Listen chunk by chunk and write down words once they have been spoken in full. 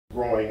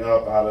growing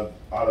up, out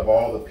of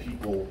all the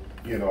people,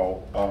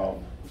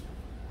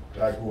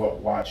 that I grew up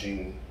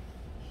watching,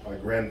 my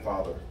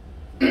grandfather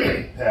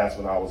passed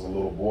when I was a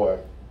little boy.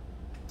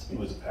 He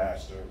was a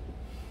pastor.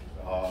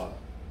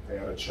 They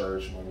had a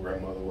church. My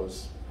grandmother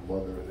was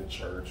mother in the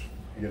church,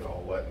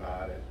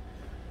 whatnot. And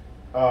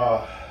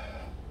of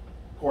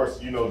course,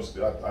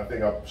 I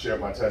think I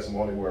shared my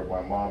testimony where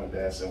my mom and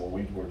dad said, well,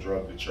 we were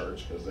drugged to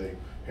church because their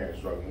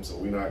parents drugged them, so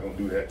we're not going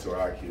to do that to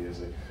our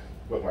kids.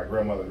 But my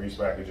grandmother reached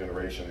back a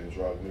generation and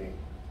drugged me.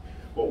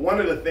 But one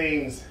of the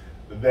things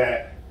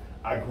that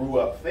I grew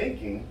up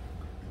thinking,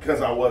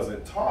 because I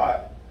wasn't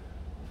taught,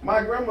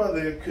 my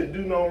grandmother could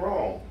do no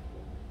wrong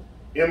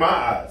in my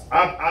eyes.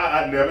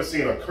 I'd never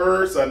seen her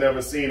curse. I'd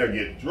never seen her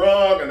get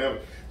drunk. I never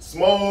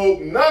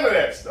smoked, none of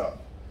that stuff.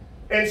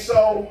 And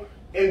so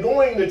in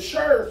going to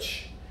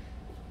church,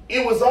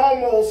 it was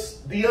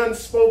almost the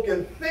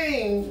unspoken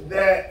thing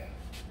that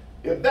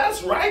if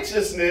that's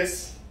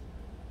righteousness,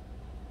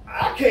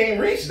 I can't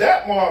reach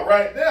that mark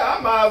right there. I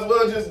might as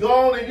well just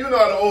go on and,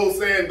 the old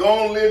saying, go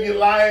on, live your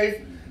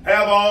life,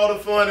 have all the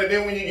fun, and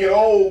then when you get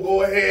old,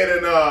 go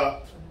ahead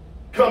and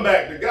come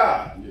back to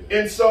God. Yeah.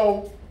 And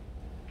so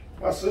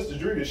my sister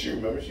Drew, she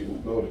remembers, she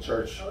would go to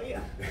church. Oh,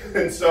 yeah.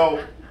 And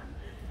so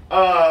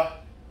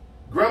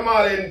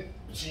grandma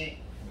she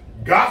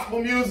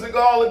gospel music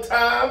all the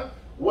time.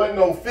 Wasn't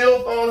no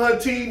filth on her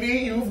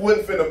TV. You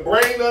wouldn't finna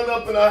bring nothing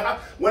up in her house.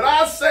 When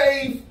I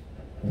say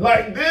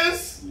like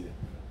this,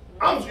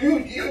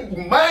 you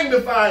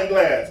magnifying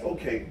glass.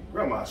 Okay,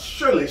 grandma,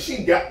 surely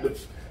she got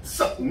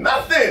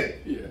nothing.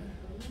 Yeah.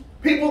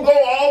 People go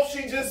off,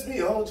 she just be,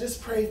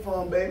 just pray for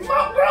them, baby.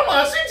 My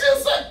grandma, she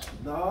just said,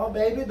 no,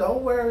 baby,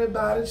 don't worry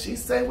about it. She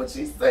say what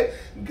she say.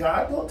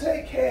 God gonna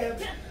take care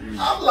of it.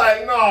 I'm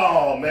like,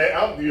 no, man,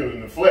 I'm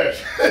viewing the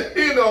flesh,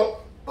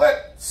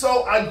 But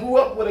so I grew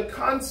up with a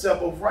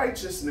concept of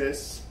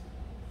righteousness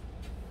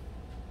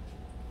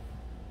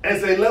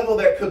as a level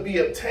that could be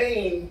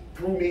obtained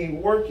through me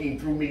working,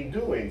 through me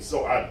doing.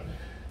 So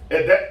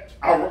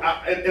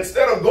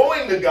instead of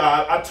going to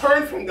God, I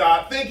turned from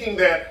God thinking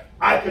that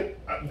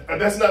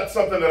that's not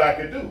something that I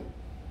could do.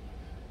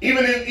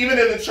 Even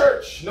in the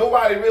church,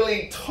 nobody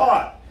really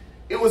taught.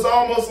 It was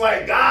almost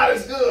like God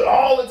is good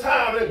all the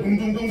time.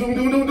 And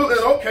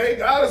okay,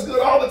 God is good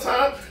all the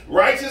time.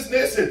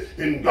 Righteousness,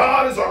 and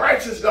God is a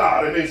righteous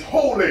God, and He's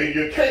holy.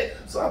 You can't.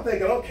 So I'm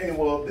thinking, okay,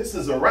 well, this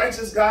is a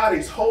righteous God.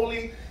 He's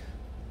holy.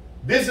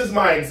 This is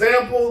my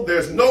example.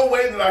 There's no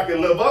way that I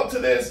can live up to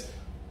this.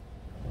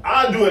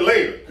 I'll do it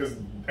later, because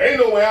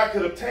ain't no way I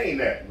could obtain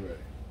that. Right.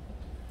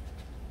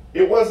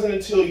 It wasn't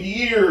until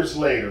years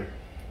later,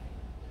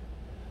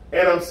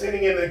 and I'm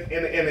sitting in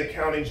the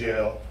county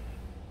jail,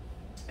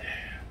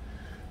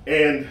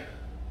 and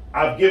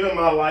I've given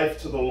my life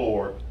to the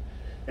Lord,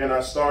 and I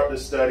start to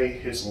study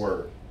His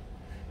Word.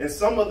 And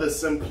some of the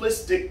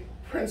simplistic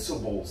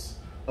principles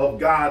of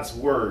God's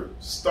Word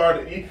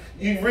started.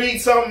 You read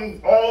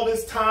something all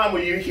this time, or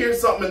you hear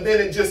something, and then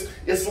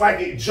it's like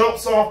it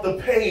jumps off the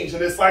page,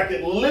 and it's like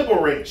it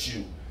liberates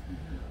you.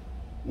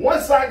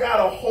 Once I got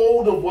a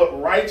hold of what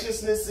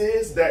righteousness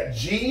is, that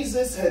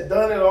Jesus had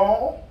done it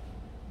all,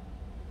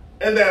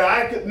 and that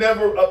I could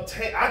never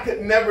obtain, I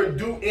could never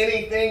do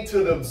anything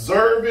to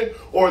observe it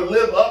or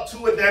live up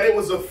to it, that it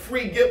was a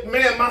free gift,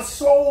 man, my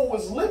soul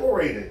was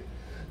liberated.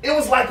 It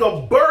was like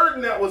a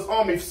burden that was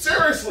on me.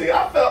 Seriously,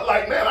 I felt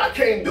like, man, I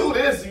can't do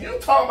this. You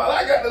talking about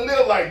I got to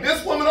live like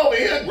this woman over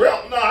here?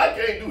 No, I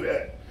can't do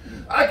that.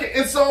 I can't.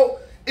 And so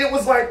it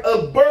was like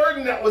a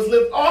burden that was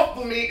lifted off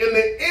of me, and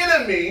the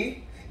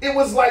enemy, it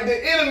was like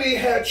the enemy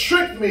had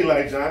tricked me,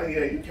 like, Johnny,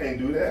 yeah, you can't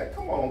do that.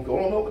 Come on,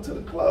 go on over to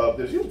the club.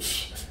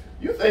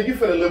 You think you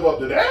finna live up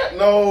to that?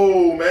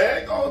 No,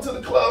 man. Go on to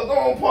the club, go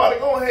on party,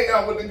 go on hang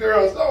out with the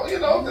girls. Go,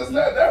 because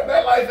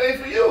that life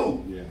ain't for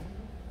you. Yeah.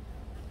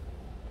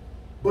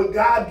 But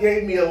God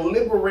gave me a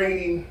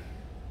liberating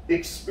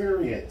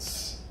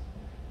experience.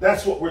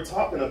 That's what we're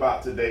talking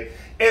about today.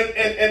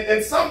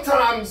 And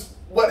sometimes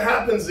what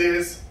happens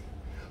is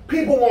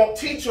people won't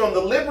teach on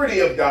the liberty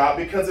of God,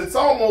 because it's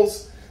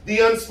almost the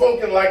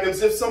unspoken, like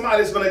as if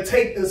somebody's going to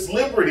take this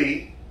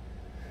liberty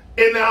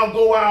and now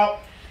go out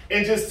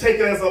and just take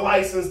it as a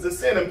license to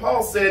sin. And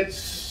Paul said,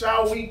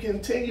 shall we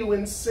continue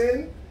in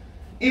sin?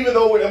 Even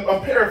though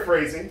I'm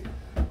paraphrasing.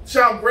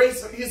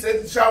 He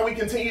said, shall we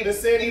continue to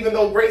sin even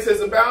though grace has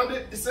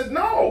abounded? He said,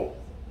 no.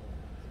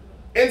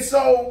 And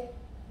so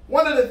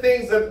one of the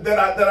things that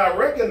I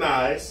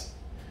recognize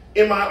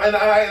and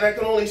I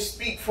can only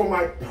speak from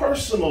my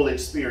personal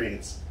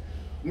experience,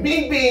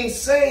 me being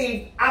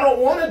saved, I don't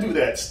want to do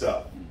that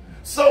stuff.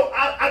 So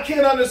I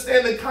can't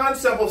understand the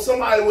concept of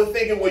somebody was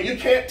thinking, well, you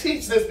can't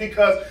teach this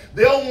because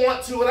they'll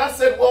want to. And I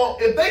said, well,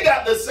 if they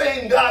got the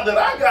same God that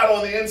I got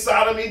on the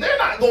inside of me, they're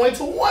not going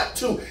to want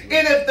to.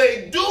 And if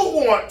they do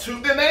want to,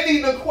 then they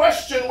need to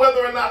question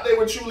whether or not they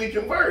were truly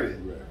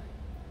converted. Right.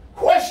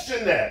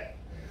 Question that.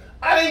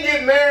 I didn't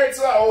get married,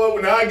 so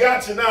now I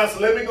got you now, so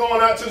let me go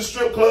on out to the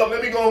strip club.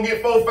 Let me go and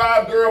get 4 or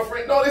 5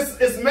 girlfriends. No,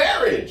 it's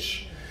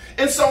marriage.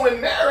 And so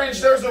in marriage,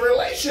 there's a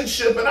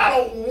relationship, and I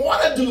don't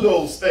want to do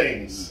those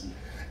things.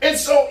 And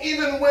so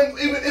even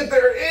if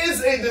there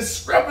is a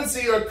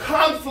discrepancy or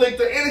conflict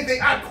or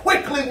anything, I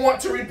quickly want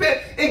to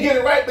repent and get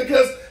it right,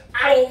 because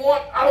I don't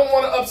want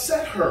to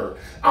upset her.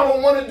 I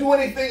don't want to do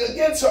anything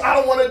against her. I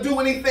don't want to do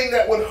anything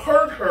that would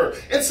hurt her.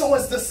 And so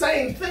it's the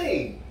same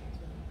thing.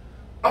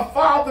 A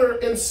father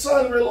and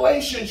son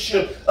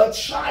relationship, a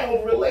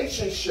child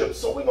relationship.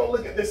 So we're going to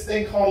look at this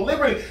thing called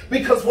liberty,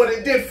 because what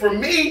it did for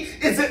me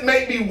is it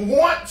made me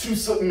want to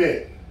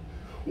submit.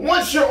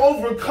 Once you're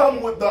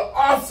overcome with the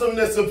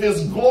awesomeness of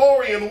his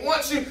glory, and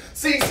once you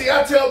see,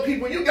 I tell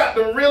people, you got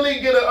to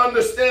really get an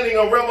understanding,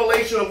 a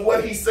revelation of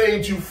what he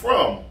saved you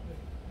from.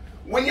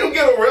 When you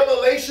get a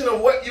revelation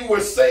of what you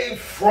were saved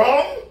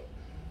from,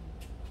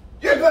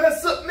 you're going to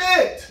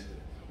submit.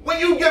 When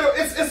you get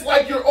it's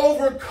like you're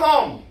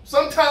overcome.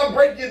 Sometimes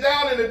break you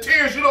down into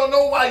tears. You don't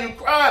know why you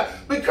cried,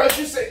 because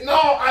you say, no,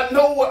 I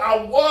know where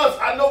I was.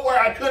 I know where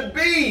I could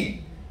be.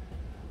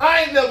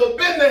 I ain't never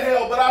been to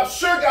hell, but I've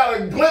sure got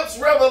a glimpse,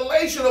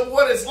 revelation of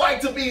what it's like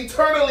to be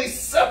eternally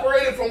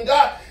separated from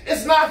God.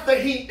 It's not the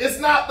heat. It's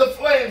not the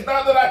flames.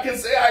 Not that I can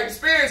say I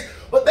experienced,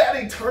 but that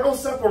eternal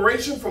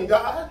separation from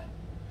God,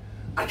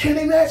 I can't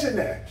imagine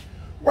that.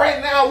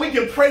 Right now, we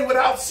can pray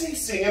without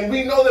ceasing, and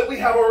we know that we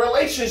have a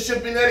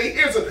relationship and that he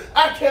hears us.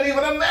 I can't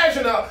even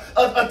imagine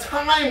a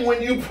time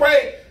when you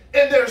pray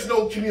and there's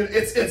no community.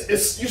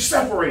 It's you're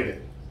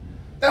separated.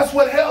 That's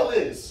what hell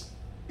is.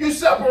 You're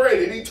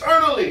separated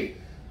eternally.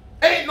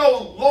 Ain't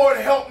no Lord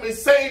help me,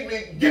 save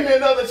me, give me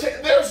another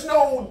chance. There's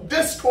no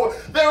discord.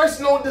 There is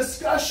no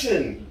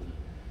discussion.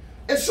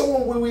 And so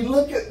when we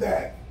look at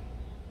that,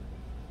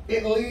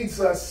 it leads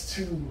us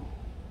to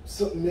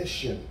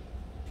submission.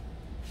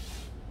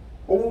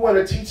 Well, we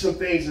want to teach some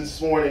things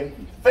this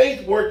morning.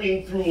 Faith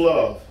working through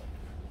love.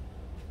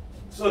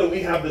 So that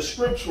we have the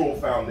scriptural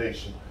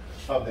foundation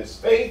of this.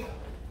 Faith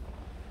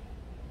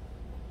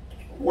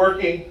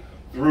working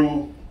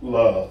through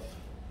love.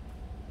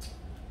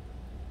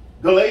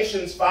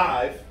 Galatians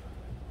 5,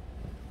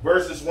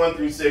 verses 1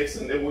 through 6,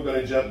 and then we're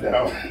going to jump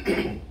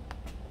down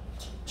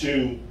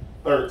to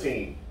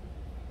 13.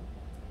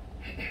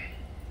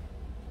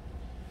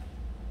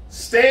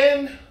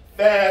 Stand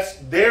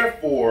fast,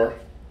 therefore,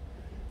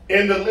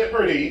 in the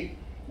liberty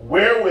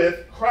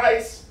wherewith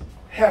Christ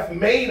hath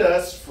made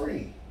us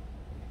free.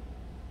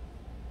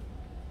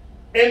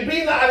 And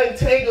be not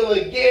entangled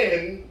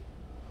again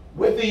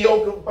with the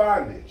yoke of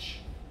bondage.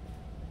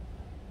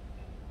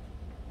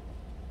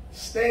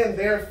 Stand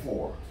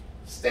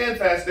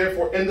fast,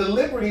 therefore, in the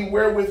liberty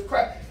wherewith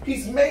Christ,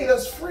 he's made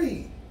us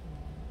free.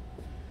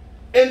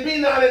 And be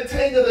not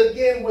entangled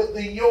again with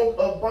the yoke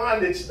of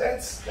bondage.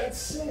 That's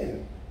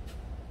sin.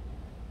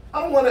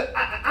 I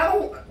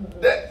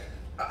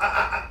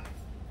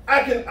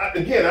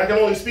can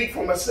only speak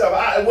for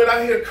myself. When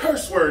I hear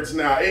curse words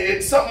now,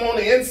 it's something on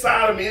the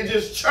inside of me. It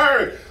just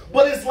churns.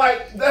 But it's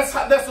like, that's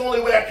the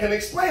only way I can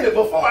explain it.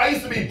 Before, I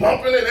used to be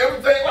bumping and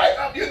everything. Like,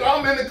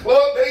 I'm in the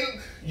club, they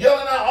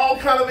yelling out all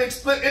kind of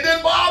explicit. It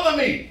didn't bother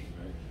me.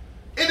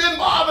 It didn't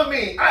bother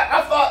me.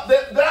 I thought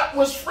that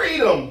was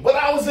freedom, but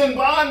I was in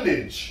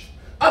bondage.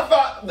 I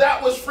thought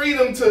that was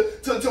freedom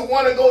to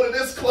want to go to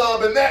this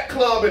club and that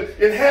club, and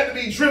it had to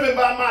be driven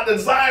by my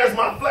desires,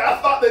 my flesh.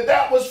 I thought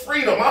that was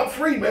freedom. I'm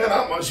free, man.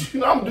 I'm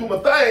doing my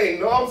thing.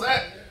 You know what I'm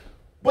saying?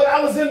 But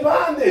I was in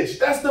bondage.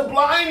 That's the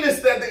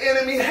blindness that the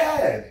enemy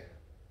had.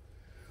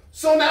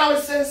 So now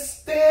it says,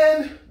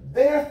 stand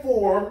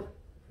therefore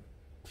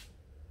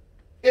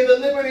in the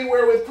liberty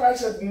wherewith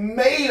Christ hath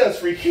made us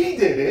free. He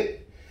did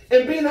it.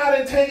 And be not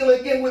entangled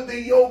again with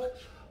the yoke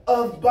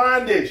of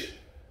bondage.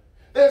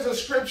 There's a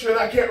scripture, and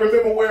I can't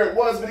remember where it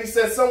was, but he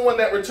says someone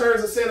that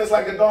returns to sin is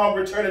like a dog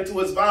returning to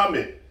his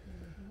vomit.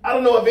 I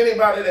don't know if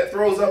anybody that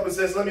throws up and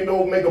says, let me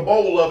go make a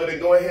bowl of it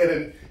and go ahead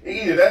and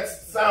eat it. That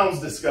sounds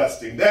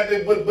disgusting.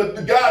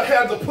 But God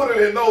had to put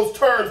it in those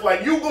terms,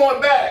 like you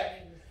going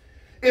back.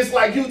 It's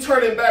like you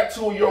turning back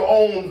to your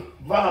own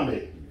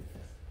vomit.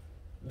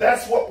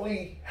 That's what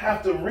we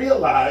have to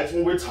realize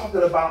when we're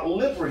talking about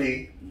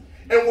liberty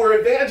and we're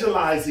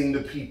evangelizing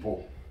the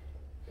people.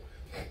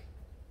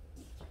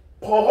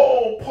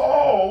 Behold,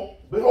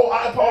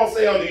 I, Paul,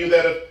 say unto you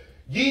that if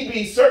ye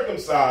be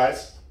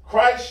circumcised,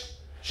 Christ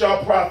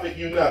shall profit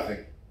you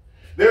nothing.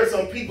 There are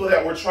some people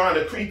that were trying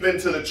to creep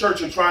into the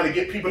church and trying to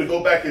get people to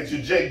go back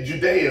into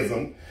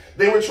Judaism.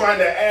 They were trying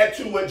to add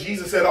to what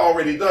Jesus had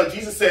already done.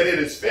 Jesus said it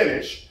is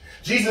finished.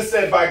 Jesus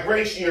said by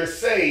grace ye are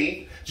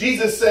saved.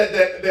 Jesus said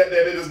that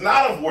it is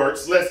not of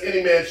works, lest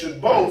any man should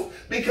boast,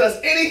 because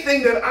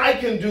anything that I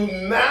can do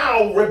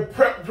now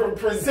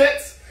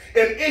represents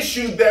an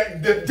issue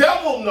that the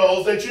devil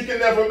knows that you can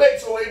never make.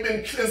 So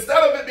instead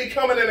of it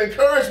becoming an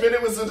encouragement,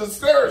 it was a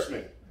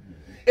discouragement.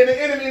 And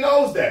the enemy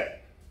knows that.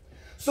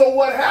 So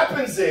what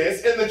happens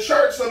is, in the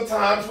church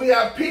sometimes, we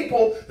have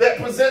people that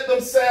present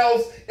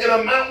themselves in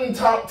a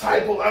mountaintop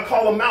type of, I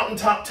call them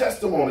mountaintop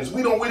testimonies.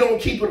 We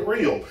don't keep it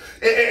real.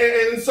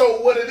 And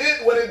so what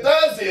it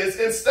does is,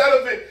 instead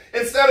of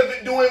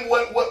it doing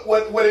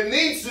what it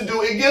needs to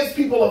do, it gives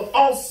people a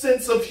false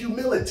sense of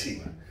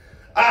humility.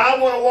 I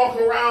want to walk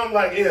around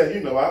like, yeah,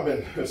 I've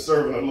been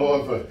serving the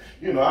Lord for,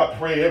 I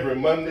pray every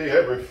Monday,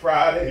 every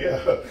Friday,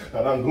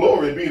 and I'm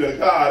glory be to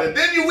God. And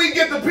then we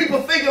get the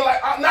people thinking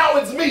like, now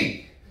it's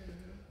me.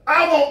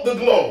 I want the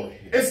glory.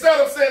 Instead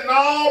of saying,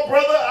 no,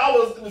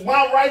 brother,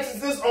 my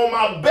righteousness on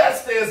my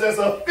best days as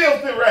a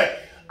filthy rag.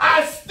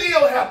 I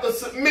still have to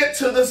submit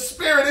to the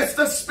Spirit. It's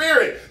the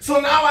Spirit. So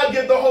now I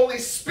give the Holy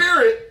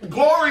Spirit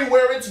glory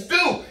where it's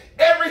due.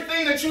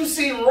 Everything that you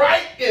see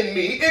right in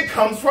me, it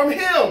comes from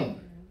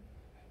Him.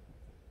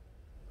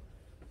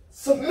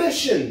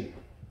 Submission,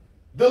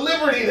 the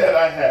liberty that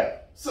I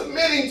have,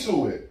 submitting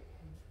to it.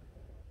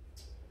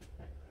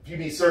 If you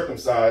be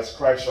circumcised,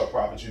 Christ shall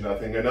profit you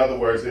nothing. In other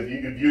words, if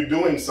you're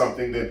doing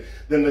something, then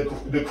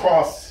the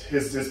cross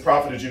has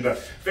profited you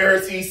nothing.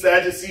 Pharisees,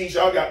 Sadducees,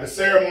 y'all got the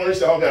ceremonies,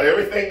 y'all got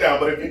everything down.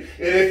 But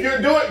if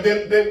you're doing,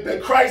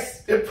 then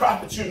Christ, it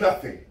profits you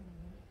nothing.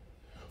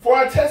 For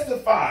I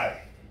testify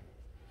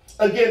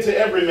again to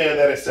every man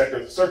that is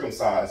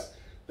circumcised,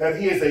 that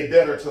he is a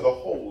debtor to the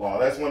whole law.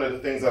 That's one of the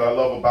things that I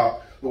love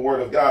about the Word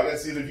of God.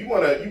 That's if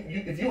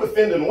you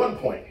offend in one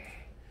point,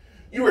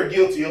 you are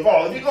guilty of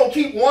all. If you're going to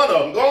keep one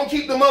of them, go and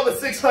keep them other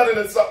 600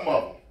 and something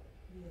of them.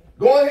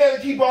 Go ahead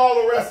and keep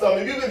all the rest of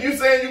them. If you're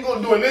saying you're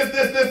going to do this,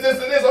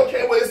 and this,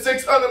 okay, well, it's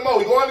 600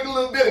 more. Go into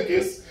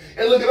Leviticus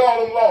and look at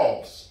all them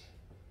laws.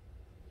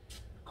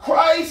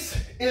 Christ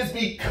is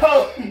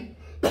become,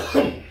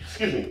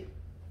 excuse me,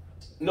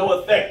 no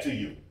effect to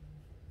you.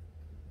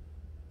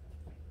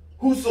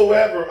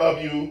 Whosoever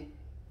of you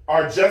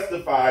are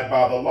justified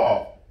by the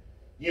law,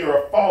 you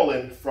are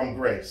fallen from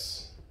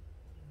grace.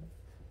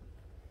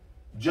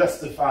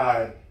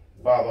 Justified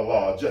by the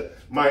law.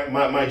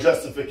 My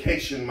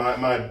justification,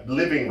 my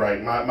living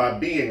right, my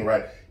being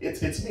right.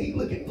 It's me.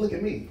 Look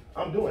at me.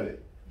 I'm doing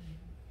it.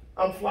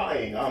 I'm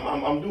flying.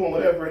 I'm doing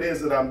whatever it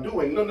is that I'm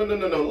doing. No.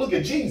 Look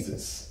at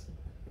Jesus.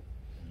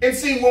 And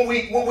see, when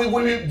we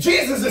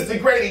Jesus is the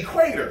great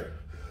equator.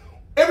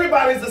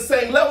 Everybody's the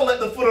same level at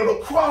the foot of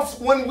the cross.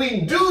 When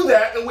we do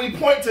that and we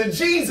point to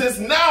Jesus,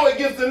 now it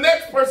gives the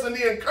next person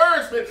the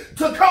encouragement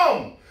to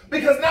come.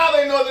 Because now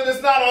they know that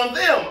it's not on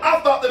them. I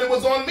thought that it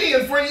was on me.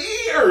 And for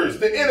years,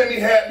 the enemy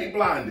had me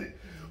blinded.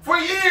 For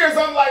years,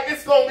 I'm like,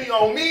 it's going to be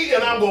on me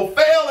and I'm going to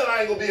fail and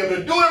I ain't going to be able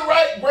to do it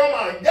right.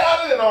 Grandma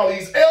got it and all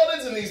these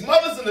elders and these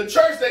mothers in the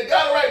church, they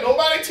got it right.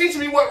 Nobody teaching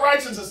me what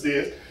righteousness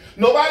is.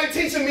 Nobody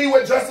teaching me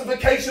what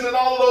justification and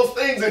all of those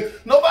things. And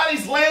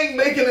nobody's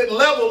making it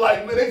level.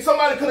 Like,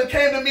 somebody could have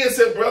came to me and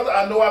said, brother,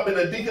 I know I've been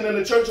a deacon in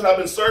the church and I've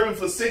been serving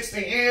for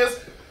 60 years.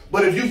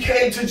 But if you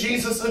came to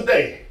Jesus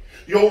today,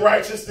 your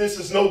righteousness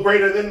is no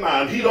greater than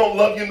mine. He don't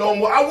love you no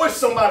more. I wish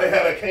somebody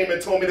had came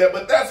and told me that.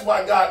 But that's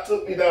why God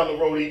took me down the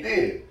road he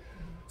did.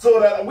 So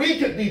that we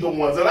could be the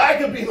ones, that I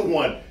could be the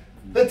one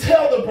to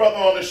tell the brother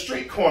on the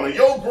street corner,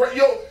 your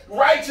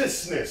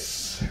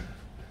righteousness,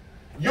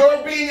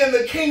 your being in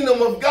the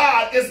kingdom of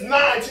God is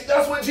nigh.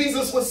 That's what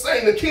Jesus was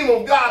saying. The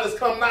kingdom of God has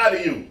come nigh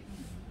to you.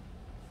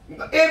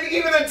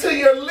 Even into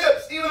your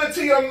lips, even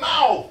into your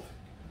mouth.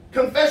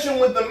 Confession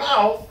with the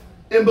mouth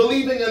and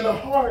believing in the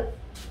heart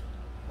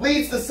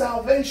leads to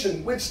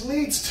salvation, which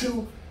leads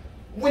to,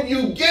 when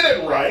you get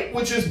it right,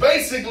 which is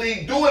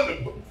basically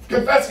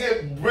confessing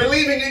it,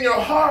 believing in your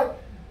heart,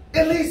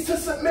 it leads to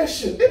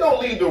submission. It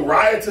don't lead to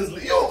riotous.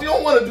 You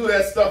don't want to do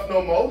that stuff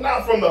no more.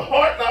 Not from the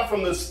heart, not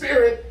from the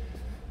spirit.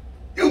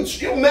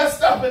 You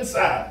messed up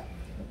inside.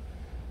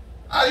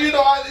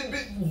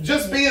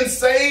 Just being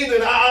saved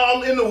and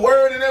I'm in the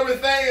word and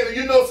everything, and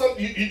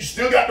you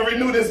still got to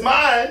renew this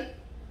mind.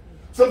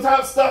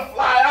 Sometimes stuff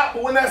fly out,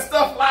 but when that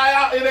stuff fly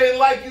out, it ain't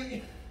like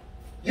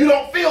you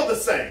don't feel the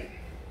same.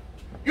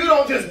 You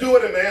don't just do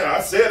it and man,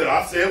 I said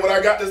what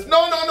I got this.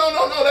 No,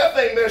 that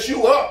thing mess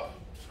you up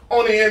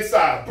on the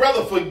inside.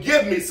 Brother,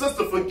 forgive me.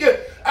 Sister, forgive.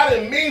 I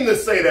didn't mean to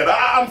say that.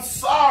 I'm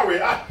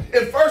sorry.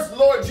 And first,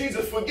 Lord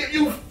Jesus, forgive.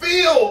 You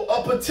feel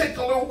a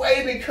particular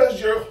way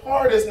because your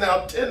heart is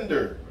now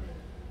tender.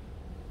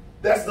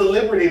 That's the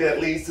liberty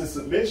that leads to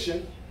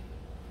submission.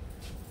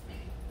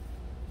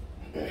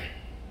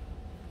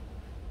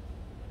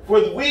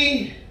 For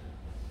we,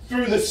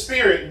 through the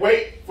Spirit,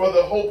 wait for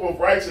the hope of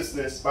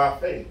righteousness by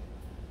faith.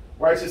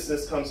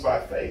 Righteousness comes by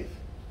faith.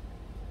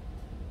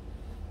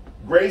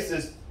 Grace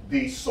is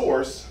the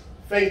source.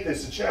 Faith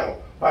is the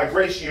channel. By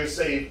grace you are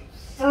saved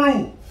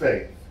through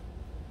faith.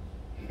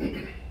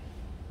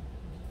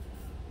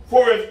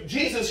 For in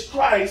Jesus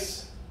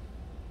Christ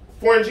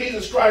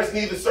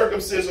neither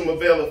circumcision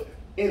availeth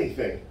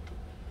anything,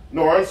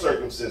 nor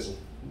uncircumcision,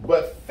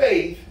 but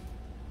faith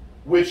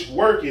which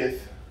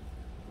worketh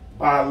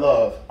by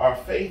love. Our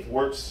faith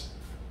works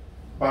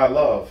by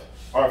love.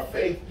 Our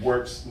faith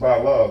works by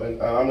love.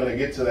 And I'm going to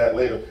get to that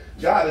later.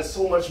 God is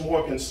so much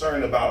more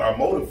concerned about our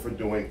motive for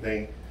doing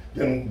things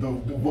than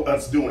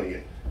us doing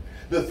it.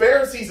 The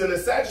Pharisees and the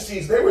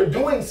Sadducees, they were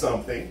doing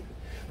something.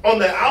 On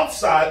the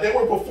outside, they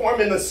were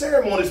performing the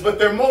ceremonies, but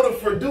their motive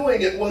for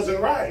doing it wasn't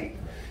right.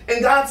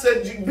 And God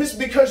said, just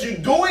because you're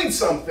doing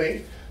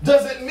something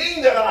doesn't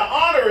mean that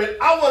I honor it.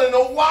 I want to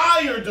know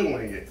why you're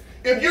doing it.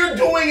 If you're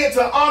doing it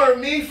to honor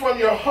me from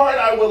your heart,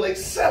 I will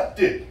accept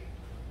it.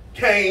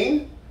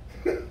 Cain,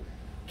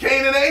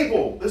 Cain and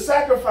Abel, the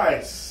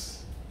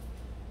sacrifice.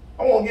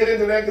 I won't get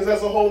into that because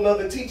that's a whole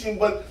nother teaching,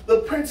 but the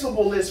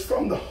principle is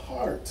from the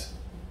heart,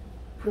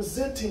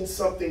 presenting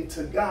something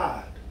to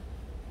God.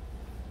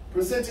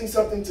 Presenting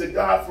something to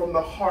God from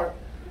the heart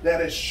that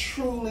is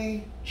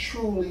truly,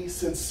 truly,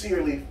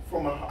 sincerely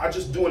from my heart. I'm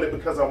just doing it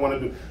because I want to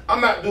do it.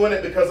 I'm not doing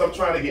it because I'm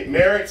trying to get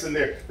merits and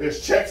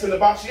there's checks in the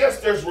box.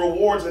 Yes, there's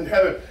rewards in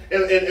heaven,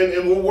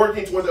 and we're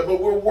working towards it, but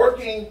we're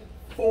working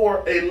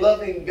for a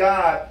loving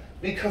God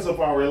because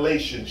of our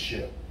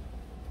relationship.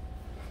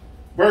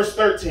 Verse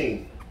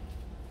 13.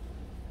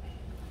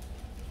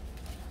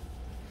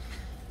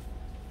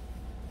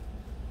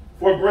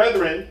 For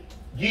brethren,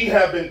 ye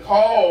have been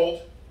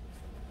called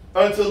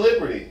unto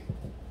liberty.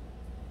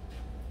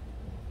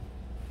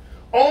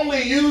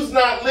 Only use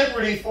not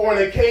liberty for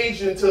an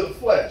occasion to the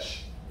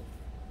flesh,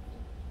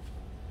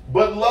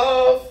 but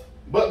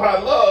by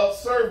love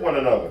serve one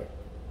another.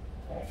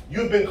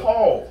 You've been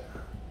called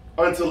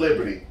unto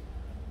liberty.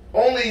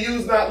 Only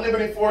use not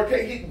liberty for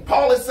occasion.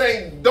 Paul is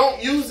saying,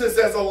 don't use this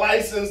as a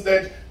license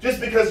that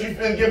just because you've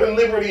been given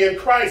liberty in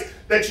Christ,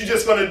 that you're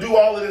just going to do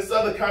all of this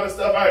other kind of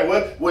stuff. All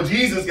right, well,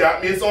 Jesus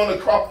got me. It's on the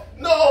cross.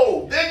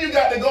 No, then you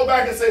got to go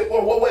back and say,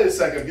 well, wait a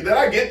second. Did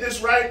I get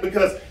this right?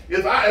 Because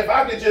if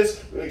I could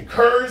just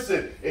curse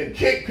and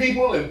kick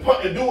people and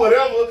punch and do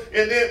whatever,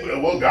 and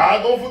then, well,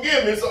 God gonna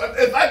forgive me. So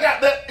if I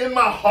got that in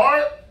my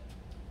heart,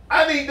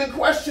 I need to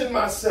question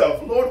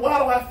myself. Lord, why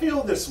do I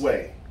feel this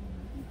way?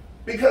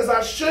 Because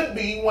I should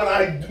be, when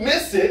I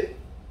miss it,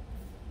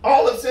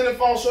 all of sin and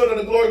fall short of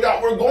the glory of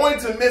God. We're going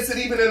to miss it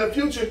even in the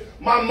future.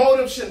 My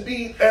motive should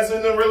be as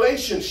in a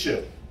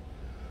relationship.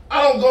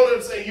 I don't go there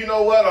and say, you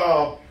know what,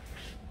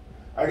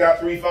 I got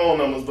 3 phone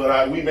numbers,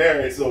 but we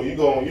married, so you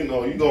gonna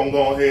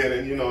go ahead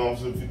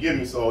and, forgive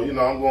me, so,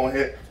 I'm going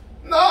ahead.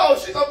 No,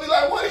 she's going to be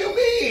like, what do you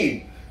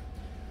mean?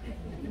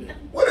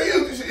 What are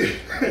you,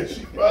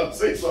 she probably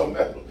say something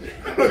else.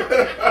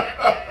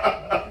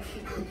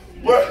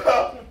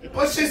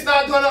 But she's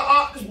not going to,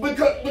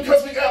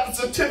 because we got the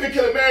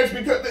certificate of marriage,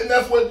 and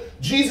that's what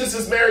Jesus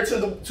is married to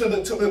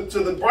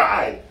the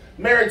bride,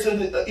 married to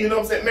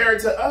the,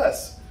 married to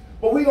us.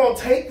 But we don't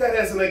take that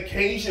as an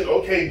occasion.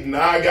 Okay,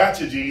 now I got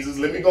you, Jesus.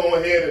 Let me go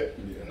ahead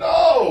and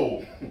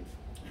no.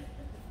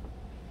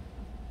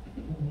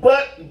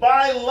 But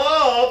by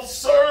love,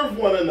 serve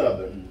one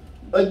another.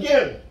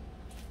 Again,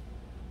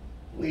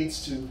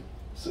 leads to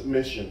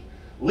submission.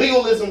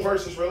 Legalism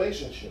versus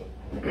relationship.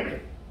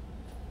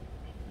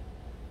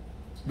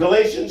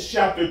 Galatians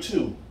chapter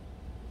 2.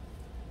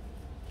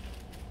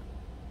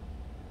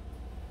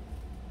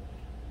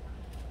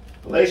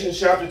 Galatians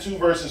chapter 2,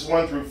 verses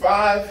 1 through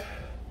 5.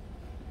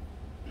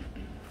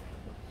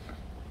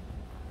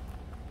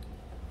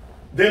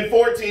 Then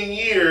 14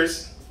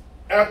 years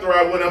after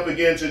I went up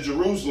again to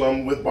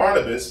Jerusalem with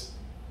Barnabas,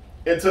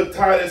 and took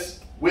Titus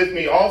with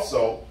me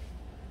also,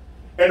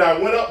 and I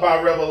went up by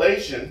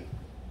revelation,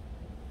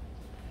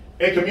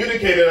 and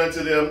communicated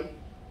unto them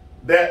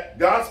that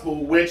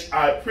gospel which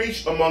I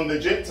preached among the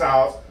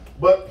Gentiles,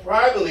 but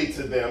privately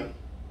to them,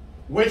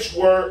 which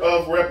were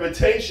of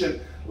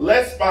reputation,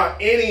 lest by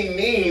any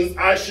means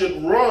I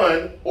should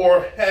run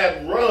or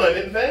have run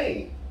in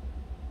vain.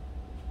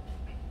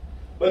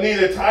 But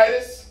neither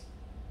Titus,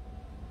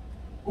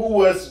 who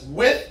was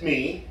with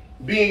me,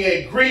 being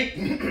a Greek,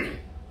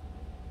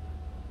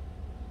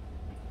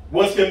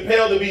 was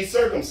compelled to be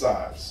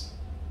circumcised.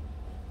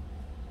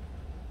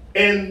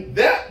 And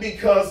that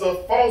because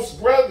of false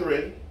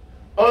brethren,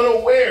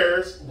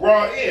 unawares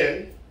brought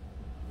in,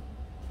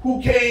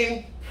 who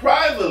came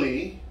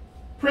privily,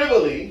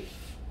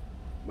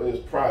 but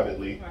it's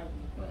privately,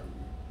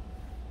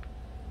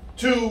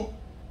 to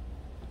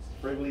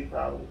privily,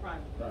 probably,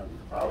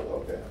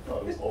 okay, I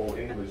thought it was old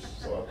English,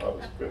 so I thought it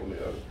was privily,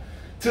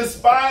 to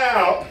spy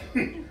out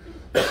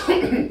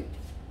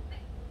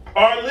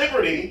our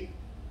liberty,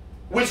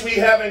 which we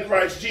have in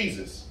Christ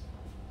Jesus,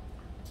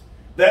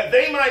 that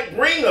they might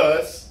bring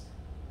us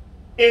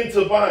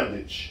into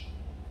bondage,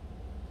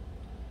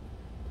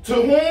 to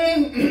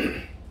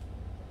whom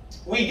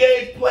we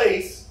gave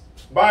place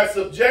by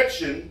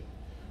subjection,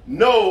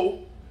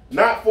 no,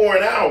 not for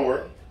an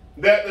hour,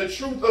 that the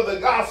truth of the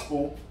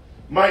gospel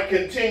might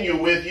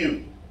continue with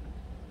you.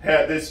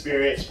 Had this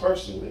experience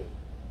personally.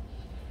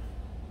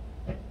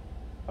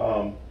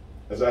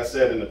 As I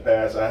said in the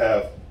past, I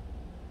have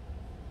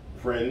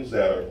friends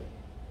that are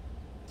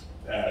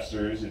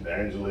pastors,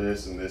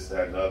 evangelists, and this,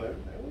 that, and other.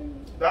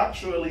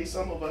 Doctrinally,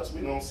 some of us,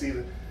 we don't see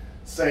the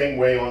same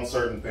way on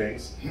certain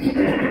things.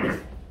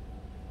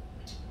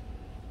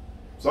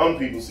 Some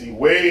people see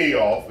way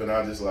off, and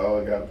I just like,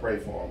 I got to pray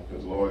for them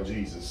because Lord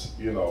Jesus,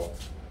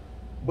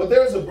 But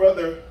there's a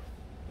brother,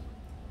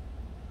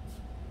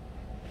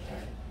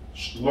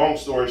 long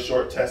story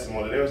short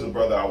testimony, there was a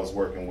brother I was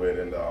working with,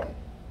 and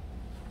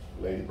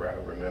Lady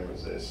Brown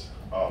remembers this.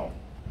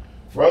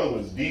 Brother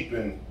was deep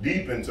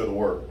into the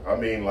word. I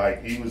mean,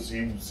 like he was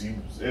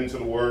into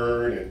the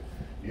word, and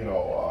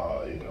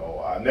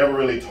I never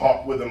really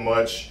talked with him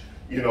much.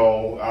 you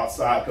know,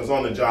 outside, because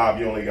on the job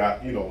you only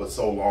got, you know, but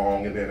so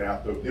long, and then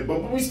after,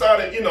 but we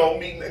started, you know,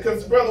 meeting,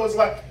 because the brother was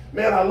like,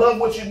 man, I love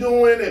what you're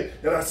doing,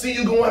 and I see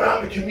you going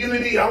out in the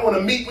community. I want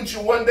to meet with you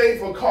one day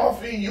for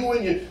coffee, you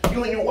and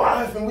your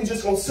wife, and we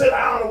just gonna sit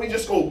down and we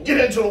just go get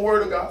into the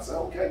Word of God. I said,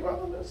 okay,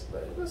 brother, let's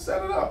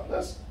set it up.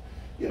 Let's,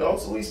 you know,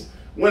 so we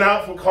went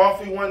out for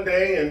coffee one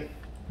day, and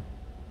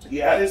he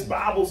had his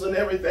Bibles and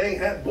everything,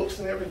 had books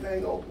and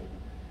everything open,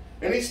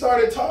 and he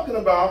started talking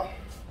about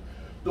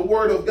the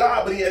Word of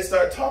God, but he had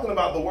started talking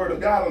about the Word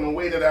of God in a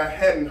way that I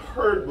hadn't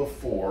heard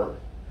before.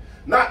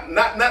 Not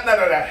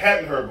that I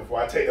hadn't heard before.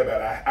 I take that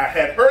back. I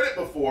had heard it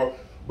before,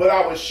 but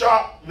I was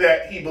shocked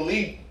that he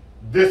believed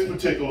this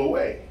particular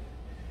way.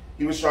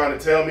 He was trying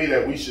to tell me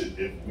that we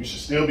should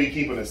still be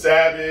keeping the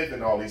Sabbath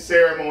and all these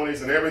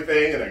ceremonies and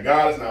everything, and that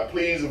God is not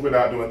pleased if we're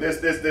not doing this,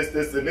 and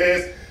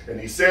this, and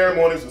these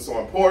ceremonies are so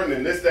important,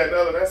 and this, that, and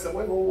other. And I said,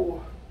 wait,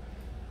 whoa.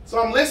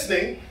 So I'm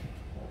listening.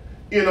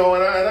 You know,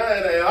 and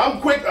I'm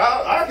quick.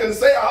 I can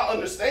say I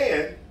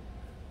understand.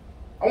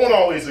 I won't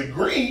always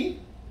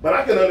agree, but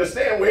I can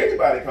understand where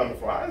anybody coming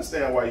from. I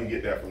understand why you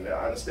get that from there.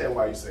 I understand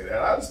why you say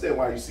that. I understand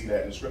why you see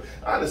that in the script.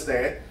 I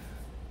understand.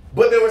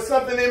 But there was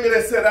something in me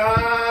that said,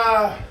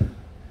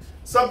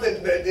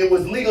 something that it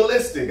was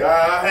legalistic.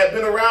 I had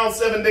been around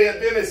Seventh-day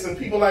Adventists and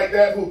people like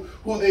that who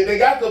they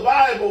got the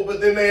Bible, but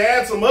then they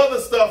add some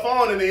other stuff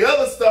on, and the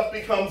other stuff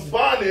becomes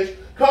bondage.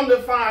 Come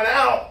to find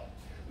out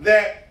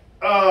that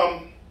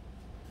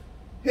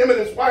him and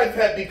his wife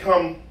had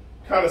become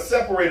kind of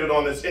separated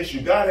on this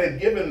issue. God had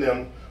given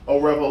them a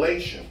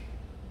revelation.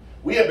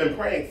 We had been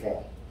praying for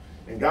them,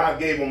 and God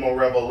gave them a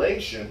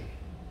revelation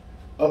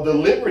of the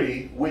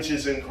liberty which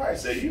is in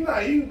Christ. That you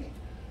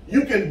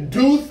can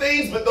do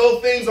things, but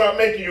those things aren't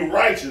making you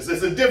righteous.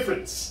 There's a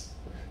difference.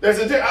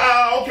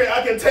 Okay,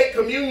 I can take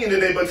communion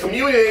today, but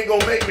communion ain't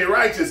gonna make me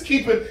righteous.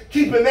 Keeping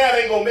that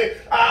ain't gonna make.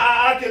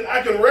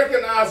 I can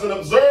recognize and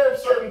observe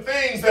certain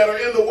things that are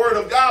in the Word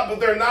of God, but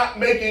they're not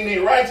making me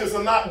righteous.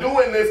 I'm not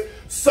doing this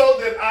so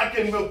that I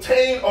can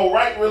obtain a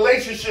right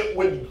relationship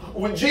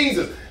with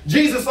Jesus.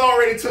 Jesus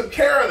already took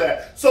care of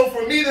that. So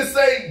for me to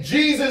say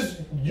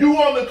Jesus, you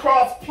on the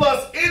cross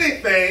plus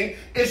anything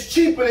is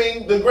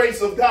cheapening the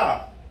grace of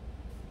God.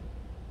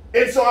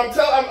 And so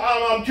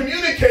I'm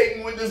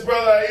communicating with this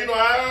brother, you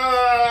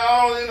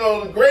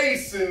know, the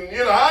grace, and, you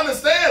know, I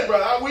understand,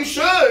 brother, we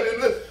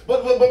should,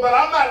 but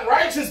I'm not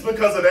righteous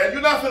because of that.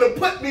 You're not going to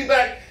put me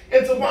back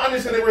into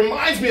bondage. And it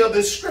reminds me of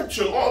this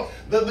scripture.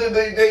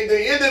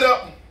 They ended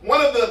up, one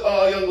of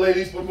the young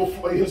ladies,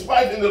 before his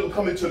wife ended up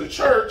coming to the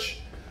church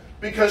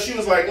because she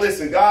was like,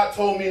 listen, God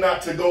told me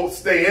not to go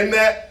stay in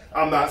that.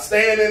 I'm not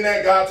staying in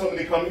that. God told me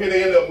to come here.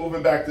 They ended up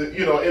moving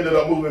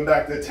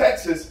back to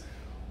Texas.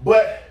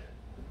 But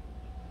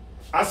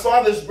I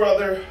saw this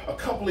brother a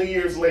couple of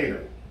years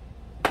later,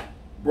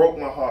 broke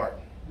my heart,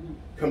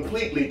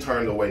 completely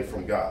turned away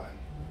from God.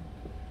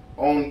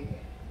 And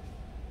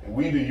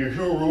we the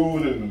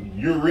Uhuru and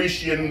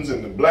Eurasians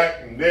and the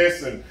black and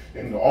this and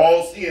the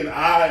all-seeing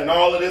eye and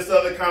all of this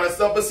other kind of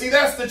stuff. But see,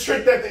 that's the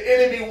trick that the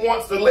enemy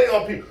wants to lay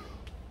on people.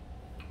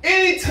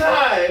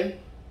 Anytime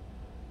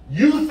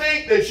you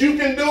think that you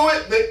can do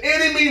it, the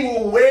enemy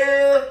will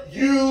wear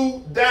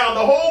you down.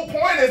 The whole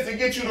point is to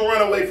get you to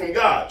run away from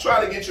God.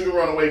 Try to get you to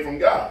run away from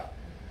God.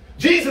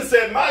 Jesus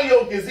said, my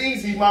yoke is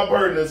easy, my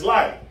burden is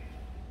light.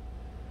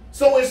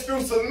 So it's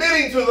through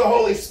submitting to the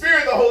Holy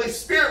Spirit. The Holy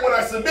Spirit, when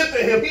I submit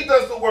to him, he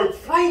does the work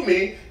through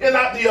me and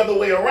not the other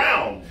way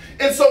around.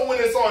 And so when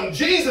it's on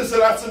Jesus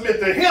and I submit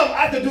to him,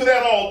 I can do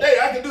that all day.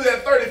 I can do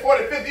that 30,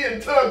 40, 50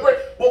 until I'm great.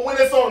 But when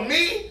it's on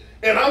me,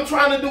 and I'm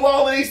trying to do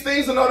all of these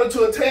things in order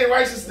to attain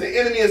righteousness, the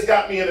enemy has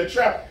got me in a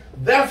trap.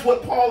 That's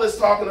what Paul is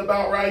talking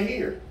about right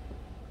here.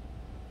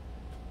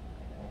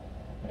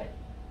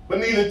 But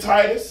neither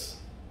Titus,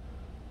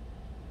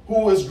 who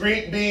was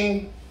Greek,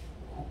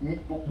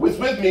 was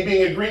with me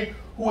being a Greek,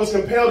 who was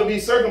compelled to be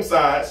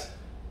circumcised,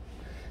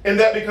 and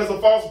that because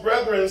of false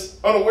brethren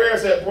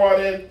unawares had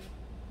brought in,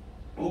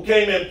 who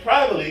came in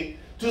privately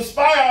to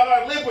spy out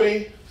our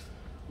liberty,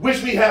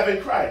 which we have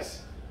in Christ,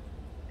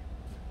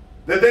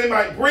 that they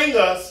might bring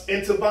us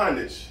into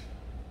bondage.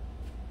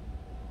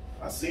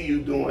 I see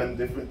you doing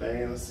different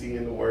things. I see you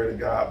in the Word of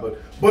God.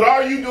 But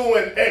are you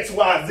doing X,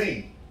 Y,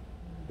 Z?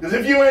 Because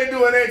if you ain't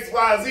doing X,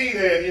 Y, Z,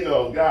 then, you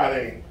know, God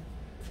ain't.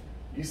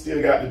 You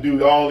still got to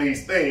do all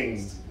these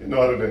things in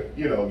order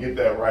to, you know, get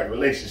that right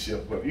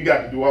relationship. But you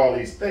got to do all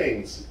these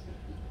things.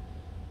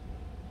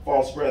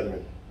 False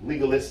brethren,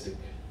 legalistic.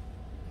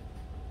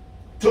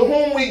 To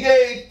whom we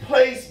gave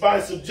place by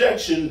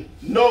subjection,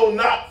 no,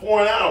 not for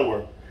an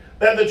hour,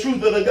 that the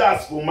truth of the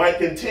gospel might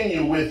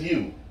continue with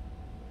you.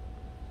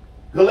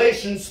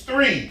 Galatians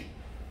 3,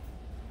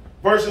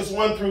 verses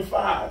 1 through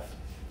 5.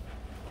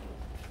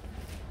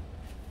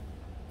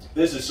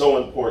 This is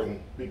so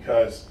important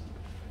because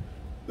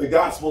the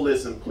gospel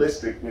is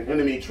simplistic. The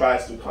enemy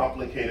tries to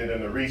complicate it,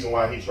 and the reason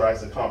why he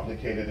tries to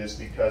complicate it is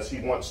because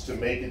he wants to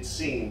make it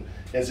seem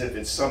as if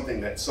it's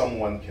something that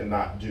someone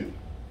cannot do.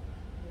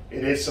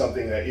 It is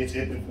something that it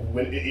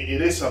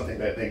is something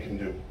that they can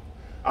do.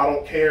 I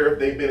don't care if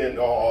they've been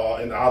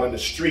out in the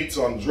streets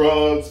on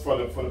drugs for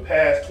the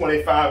past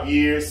 25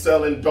 years,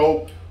 selling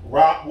dope,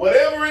 rock,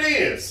 whatever it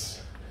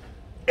is.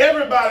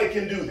 Everybody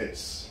can do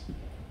this.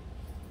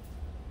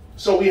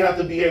 So we have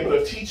to be able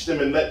to teach them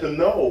and let them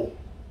know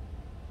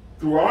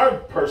through our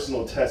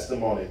personal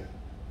testimony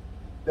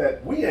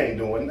that we ain't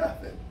doing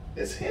nothing.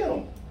 It's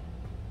him.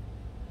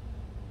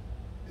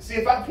 See,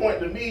 if I point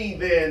to me,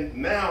 then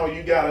now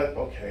you gotta,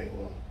 okay,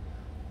 well,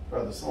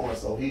 brother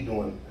so-and-so, he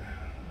doing,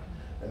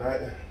 and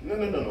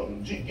no.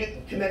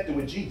 Get connected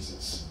with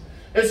Jesus.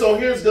 And so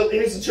here's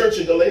the church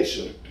of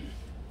Galatia.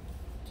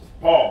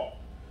 Paul.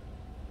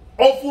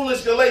 O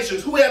foolish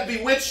Galatians, who have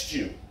bewitched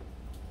you,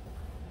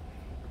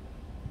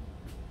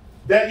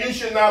 that you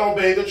should not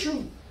obey the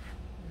truth,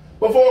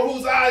 before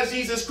whose eyes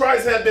Jesus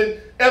Christ had been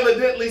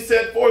evidently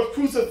set forth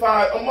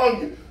crucified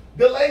among you.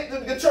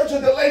 The church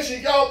of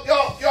Galatia,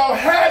 y'all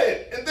had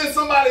it, and then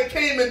somebody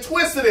came and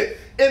twisted it,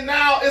 and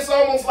now it's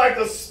almost like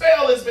a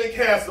spell has been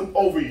cast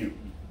over you.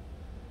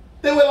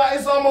 They were like,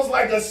 it's almost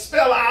like a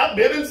spell. I've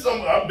been in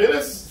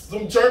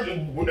some churches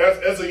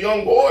as a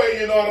young boy,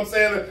 you know what I'm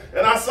saying?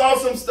 And I saw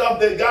some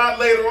stuff that God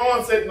later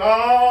on said,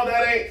 no,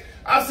 that ain't.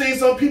 I've seen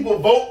some people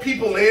vote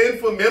people in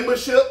for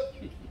membership.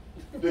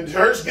 The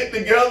church get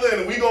together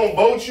and we gonna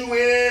vote you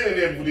in, and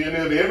if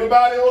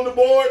everybody on the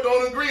board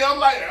don't agree, I'm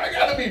like, I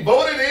gotta be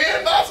voted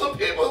in by some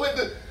people with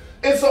the.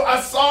 And so I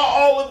saw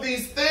all of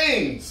these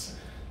things,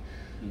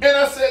 and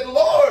I said,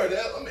 Lord,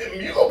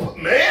 you gonna put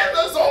man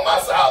that's on my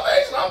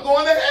salvation? I'm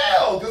going to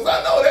hell because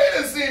I know they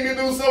didn't see me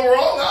do something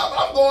wrong.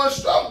 I'm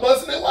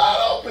busting it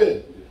wide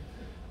open.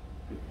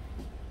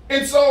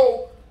 And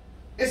so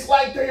it's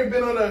like they've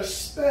been under a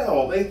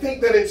spell. They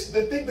think that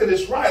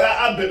it's right.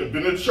 I've been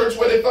in a church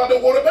where they thought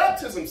that water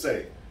baptism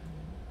saved.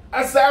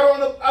 I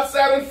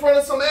sat in front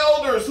of some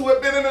elders who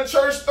have been in the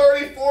church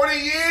 30, 40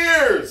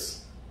 years.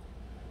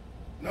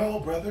 No,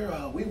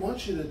 brother, we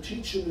want you to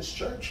teach in this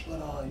church,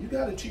 but you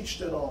got to teach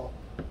that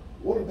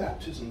water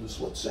baptism is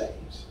what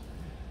saves.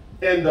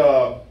 And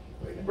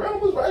brother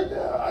was right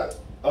there.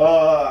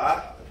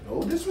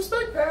 No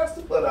disrespect,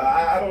 Pastor, but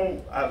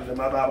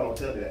my Bible don't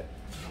tell me that.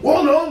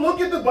 Well, no, look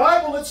at the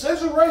Bible. It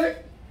says it right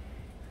here.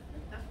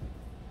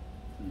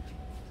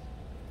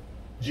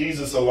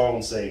 Jesus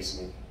alone saves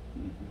me.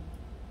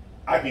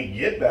 I can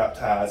get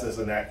baptized as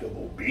an act of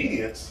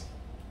obedience,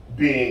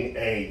 being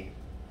a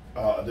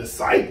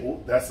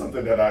disciple. That's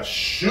something that I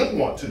should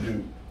want to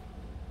do.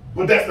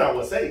 But that's not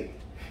what saved me.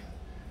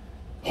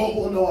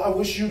 Oh, well, no, I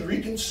wish you'd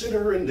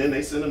reconsider. And then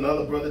they sent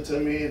another brother to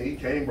me, and he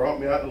came, brought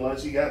me out to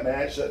lunch. He got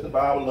mad, shut the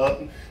Bible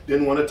up, and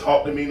didn't want to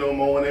talk to me no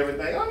more and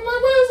everything. I'm like,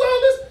 where's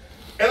all this?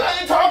 And I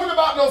ain't talking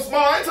about no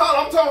small. I'm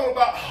talking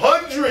about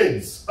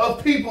hundreds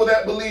of people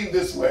that believe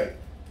this way.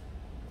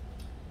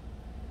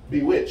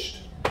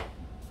 Bewitched.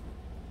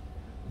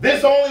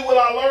 This only will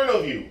I learn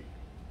of you.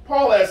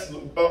 Paul asks,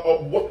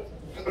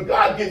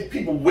 God gives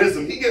people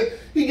wisdom. He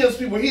gives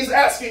people, he's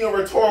asking a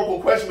rhetorical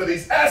question, but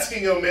he's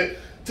asking them it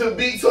to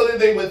be so that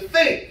they would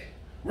think.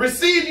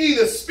 Receive ye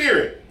the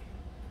Spirit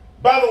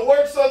by the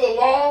works of the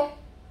law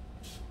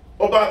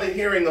or by the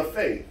hearing of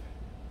faith?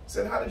 He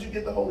said, how did you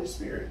get the Holy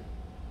Spirit?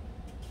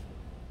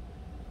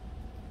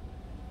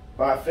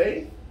 By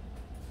faith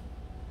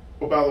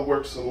or by the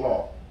works of the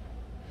law?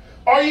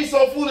 Are ye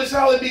so foolish,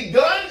 how it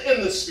begun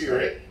in the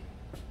Spirit?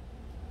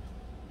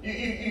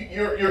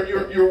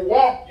 Your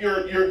walk,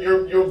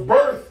 your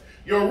birth,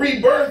 your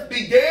rebirth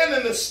began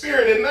in the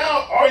Spirit, and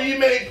now are you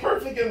made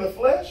perfect in the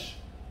flesh?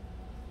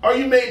 Are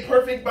you made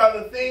perfect by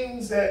the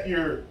things that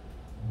you're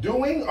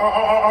doing?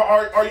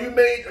 Are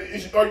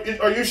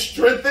you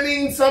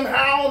strengthening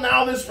somehow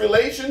now this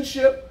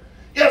relationship?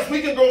 Yes,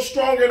 we can grow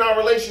stronger in our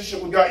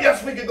relationship with God.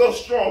 Yes, we can go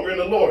stronger in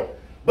the Lord.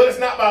 But it's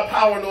not by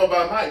power nor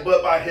by might,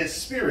 but by his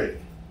Spirit.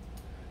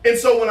 And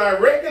so when I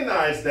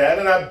recognize that,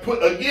 and I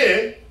put,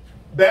 again,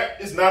 that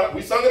is not,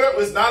 we sung it up,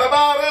 it's not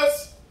about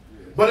us,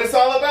 but it's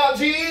all about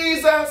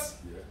Jesus.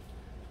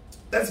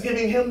 That's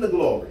giving him the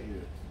glory.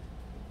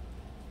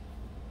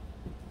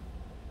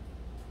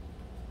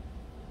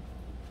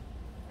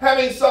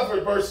 Having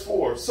suffered, verse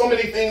 4, so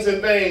many things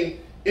in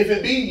vain, if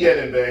it be yet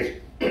in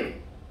vain.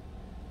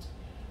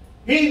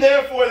 He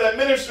therefore that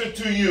ministered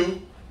to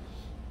you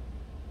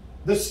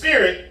the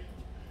Spirit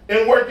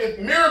and worketh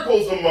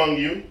miracles among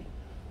you,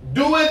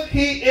 doeth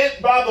he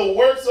it by the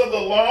works of the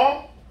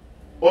law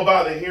or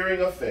by the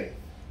hearing of faith?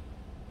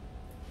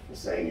 He's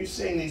saying you're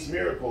seeing these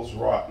miracles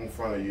wrought in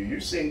front of you.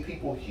 You're seeing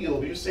people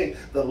healed. You're seeing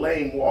the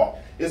lame walk.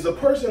 Is the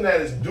person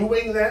that is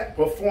doing that,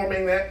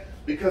 performing that,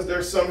 because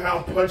they're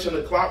somehow punching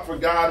the clock for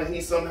God and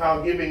he's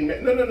somehow giving?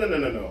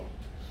 No.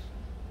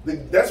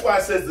 That's why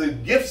it says the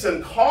gifts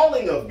and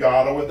calling of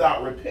God are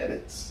without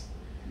repentance.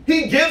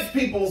 He gives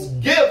people's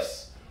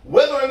gifts,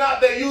 whether or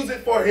not they use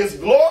it for his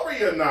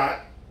glory or not.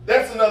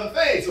 That's another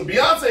thing. So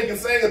Beyonce can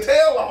sing a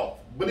tail off,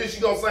 but is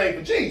she going to sing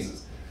for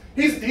Jesus?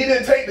 He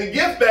didn't take the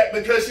gift back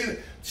because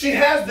she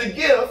has the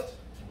gift.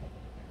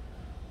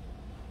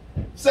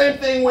 Same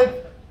thing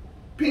with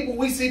people.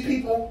 We see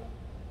people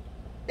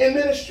in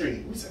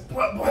ministry. We say,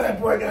 boy,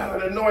 that boy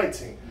got an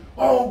anointing.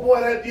 oh boy,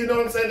 that, you know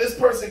what I'm saying? This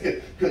person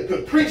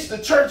could preach the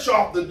church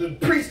off,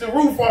 preach the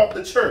roof off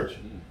the church.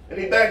 And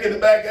he back in the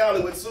back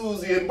alley with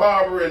Susie and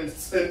Barbara, and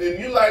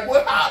you like,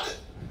 well, how did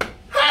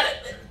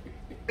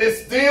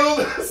it's still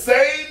the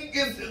same? He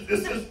gave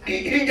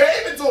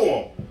it to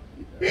him.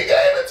 He gave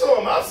it to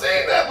him. I've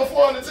seen that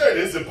before in the church.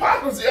 It's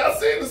hypocrisy. I've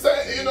seen the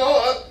same, you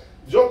know.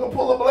 Joker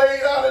pull a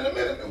blade out in a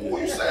minute.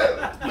 What you saying?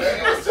 Man,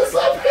 he was just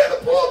up here in the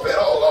pulpit.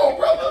 Hold on,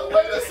 brother.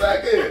 Wait a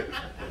second.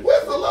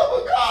 Where's the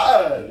love of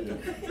God?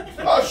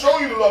 I'll show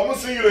you the love. I'm going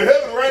to see you to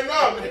heaven right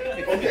now.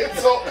 Okay,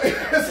 so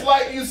it's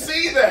like you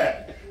see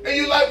that. And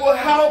you're like, well,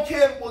 how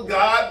can, well,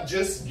 God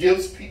just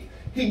gives people.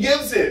 He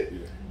gives it.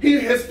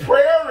 His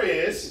prayer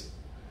is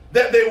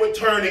that they would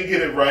turn and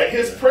get it right.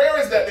 His prayer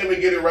is that they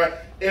would get it right.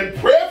 And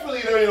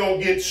prayerfully they don't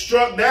get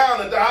struck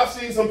down. And I've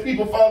seen some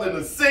people fall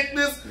into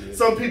sickness.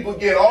 Some people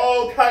get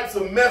all types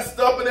of messed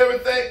up and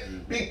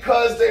everything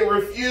because they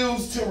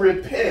refuse to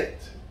repent.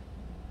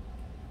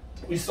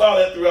 We saw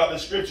that throughout the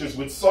scriptures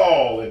with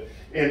Saul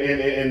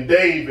and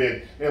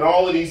David and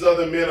all of these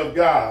other men of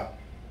God.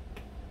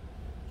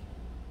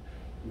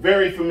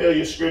 Very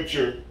familiar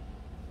scripture,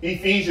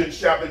 Ephesians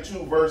chapter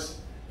 2, verse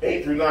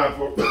 8 through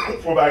 9.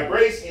 For by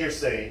grace ye are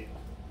saved,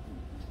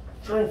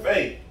 through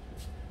faith,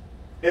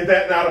 and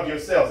that not of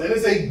yourselves. It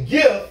is a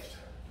gift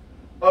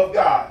of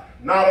God,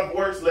 not of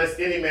works, lest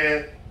any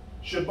man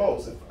should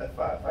boast. If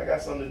I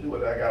got something to do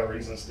with it, I got a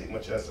reason to stick my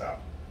chest out.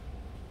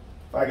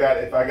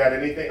 If I got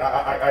anything,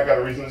 I got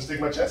a reason to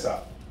stick my chest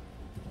out.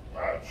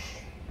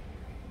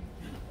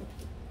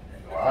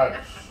 I'm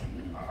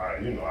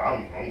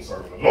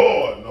serving the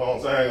Lord. You know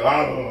what I'm saying?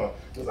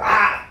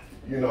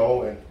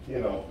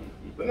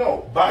 But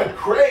no, by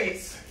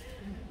grace,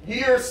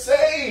 ye are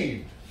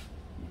saved.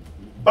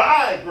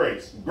 By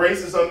grace.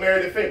 Grace is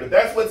unmerited favor.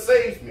 That's what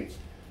saves me.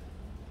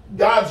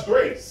 God's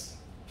grace.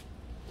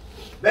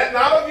 That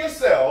not of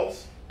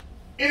yourselves.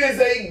 It is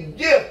a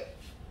gift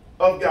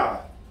of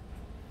God.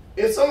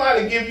 If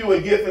somebody give you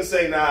a gift and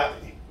say, nah,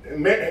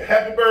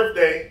 happy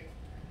birthday,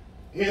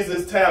 here's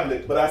this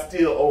tablet, but I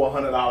still owe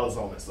 $100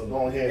 on it. So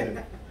go ahead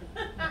and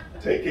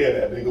take care of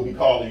that. They're going to be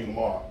calling you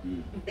tomorrow.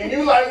 And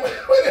you like,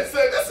 wait a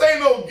second, this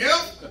ain't no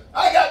gift.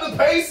 I got to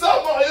pay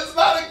something. It's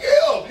not a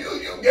gift.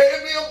 You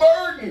gave me a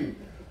burden.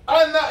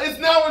 It's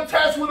now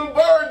attached with a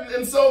burden.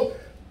 And so,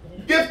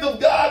 gift of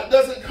God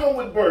doesn't come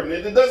with burden.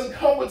 It doesn't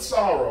come with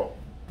sorrow.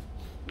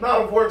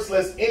 Not of works,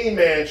 lest any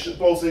man should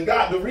boast in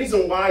God. The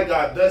reason why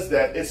God does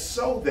that is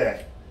so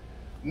that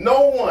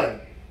no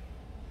one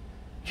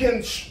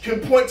can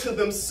point to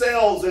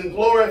themselves and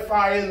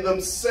glorify in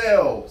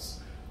themselves.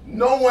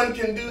 No one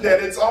can do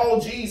that. It's all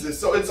Jesus.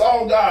 So it's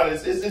all God.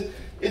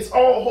 It's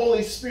all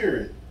Holy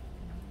Spirit.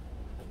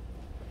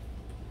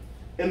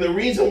 And the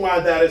reason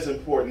why that is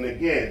important,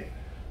 again,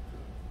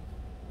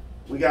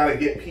 we got to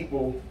get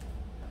people,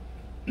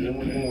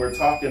 when we're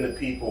talking to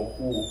people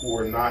who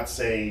are not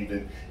saved,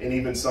 and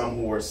even some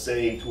who are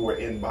saved, who are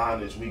in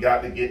bondage, we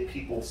got to get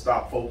people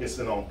stop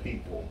focusing on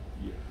people.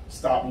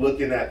 Stop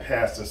looking at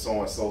Pastor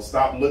so-and-so.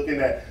 Stop looking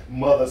at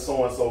Mother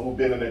so-and-so who's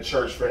been in the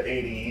church for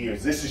 80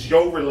 years. This is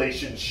your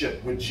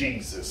relationship with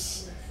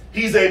Jesus.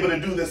 He's able to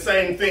do the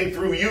same thing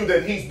through you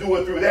that he's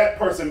doing through that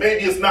person.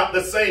 Maybe it's not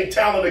the same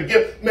talent or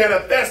gift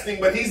manifesting,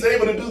 but he's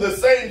able to do the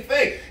same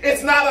thing.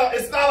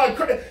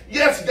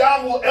 Yes,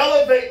 God will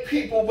elevate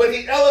people, but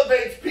he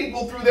elevates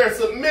people through their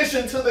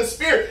submission to the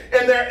Spirit.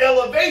 And their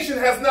elevation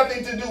has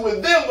nothing to do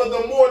with them, but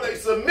the more they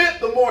submit,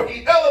 the more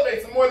he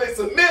elevates. The more they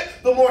submit,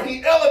 the more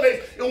he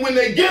elevates. And when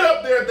they get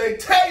up there, they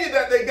tell you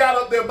that they got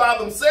up there by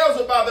themselves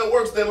or by their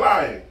works, they're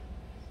lying.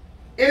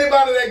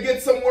 Anybody that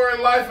gets somewhere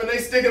in life and they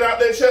stick it out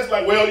their chest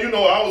like, well,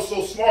 I was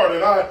so smart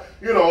and I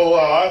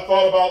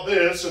thought about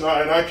this and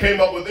I came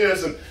up with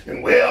this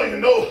and well,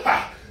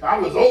 I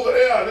was over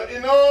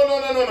there.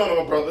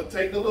 No, brother.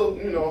 Take the little,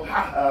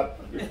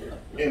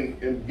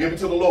 and give it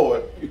to the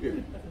Lord.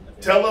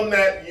 Tell them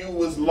that you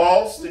was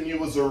lost and you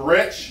was a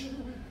wretch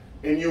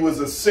and you was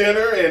a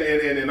sinner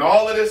and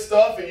all of this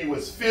stuff and you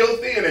was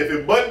filthy, and if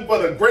it wasn't for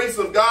the grace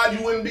of God,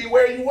 you wouldn't be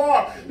where you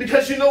are.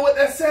 Because you know what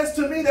that says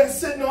to me that's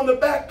sitting on the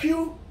back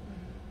pew?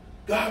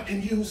 God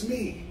can use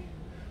me.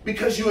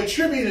 Because you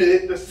attributed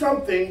it to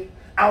something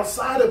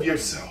outside of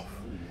yourself.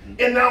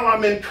 And now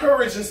I'm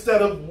encouraged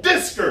instead of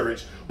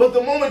discouraged. But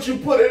the moment you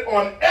put it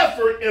on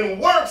effort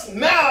and works,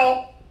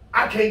 now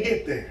I can't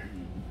get there.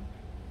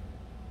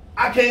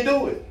 I can't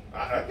do it.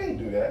 I can't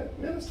do that.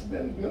 Minister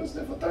been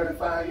minister for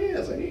 35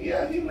 years. And he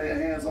laying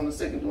hands on the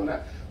sick and doing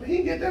that. But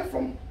he get that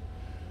from,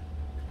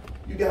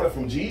 you got it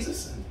from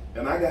Jesus,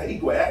 and I got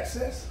equal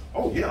access.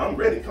 Oh yeah, I'm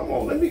ready. Come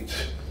on,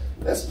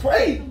 let's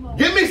pray.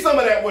 Give me some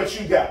of that what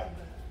you got,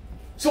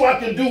 so I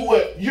can do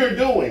what you're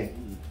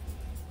doing.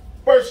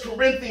 1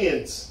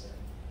 Corinthians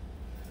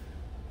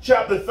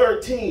chapter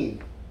 13,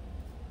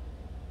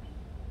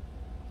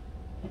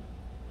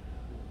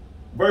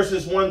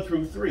 verses 1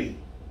 through 3.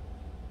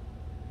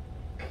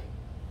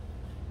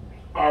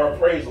 Our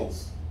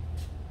appraisals.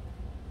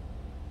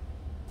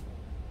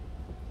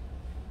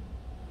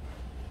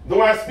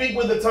 Though I speak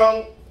with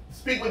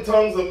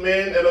tongues of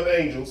men and of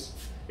angels,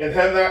 and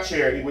have not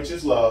charity, which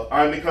is love,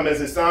 I am become as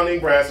a sounding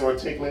brass or a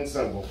tinkling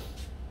cymbal.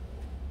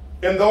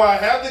 And though I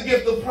have the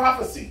gift of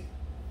prophecy,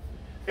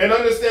 and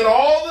understand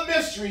all the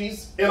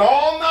mysteries and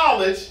all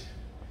knowledge,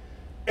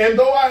 and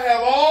though I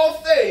have all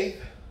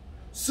faith,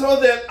 so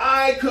that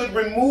I could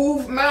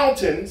remove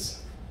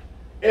mountains,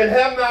 and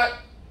have not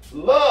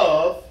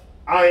love,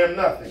 I am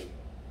nothing.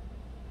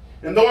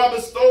 And though I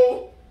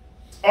bestow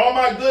all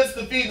my goods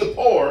to feed the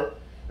poor,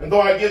 and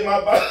though I give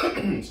my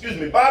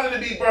body, body to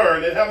be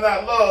burned, and have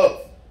not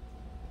love,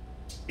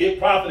 it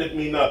profiteth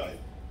me nothing.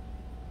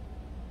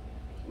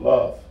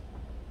 Love.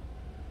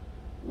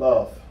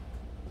 Love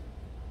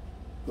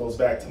goes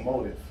back to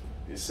motive.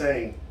 It's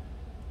saying,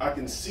 I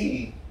can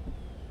see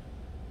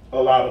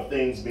a lot of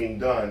things being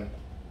done.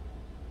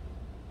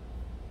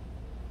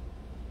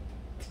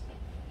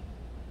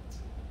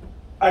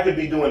 I could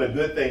be doing a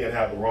good thing and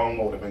have the wrong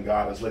motive, and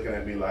God is looking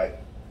at me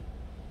like,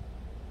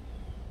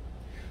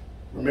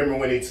 remember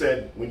when he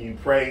said, when you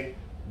pray,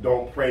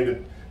 don't pray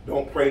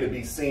to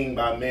be seen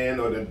by men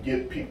or to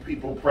give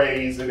people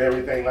praise and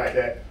everything like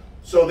that.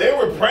 So they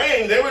were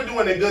praying, they were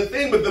doing a good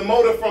thing, but the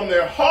motive from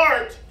their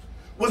heart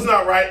was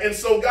not right. And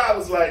so God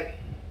was like,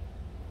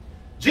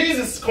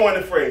 Jesus coined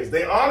a phrase,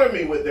 they honor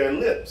me with their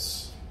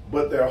lips,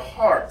 but their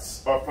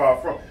hearts are far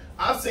from.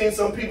 I've seen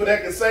some people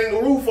that can sing the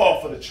roof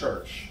off of the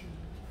church.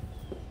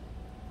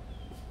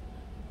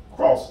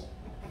 Crossing.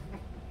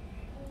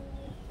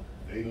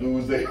 They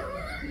lose their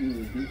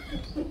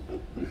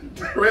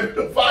they're ready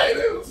to fight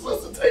it.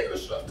 Sister take the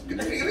shot to get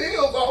the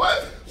heels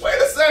on.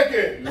 Wait a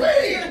second.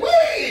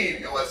 Wait.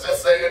 You was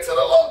just saying to the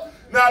Lord.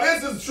 Now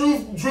this is true.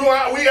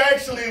 We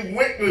actually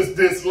witnessed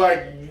this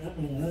like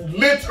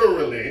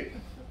literally.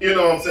 You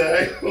know what I'm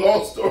saying?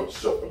 Long story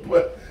short,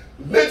 but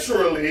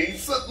literally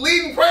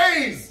leading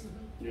praise.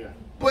 Yeah.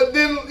 But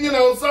then,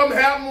 something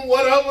happened,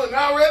 whatever, and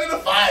now ready to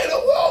fight.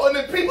 Whoa, and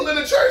then people in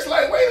the church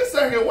like, wait a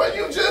second, what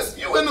you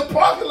in the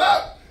parking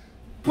lot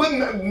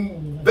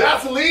putting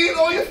Vaseline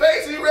on your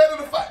face and you ready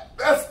to fight?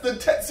 That's the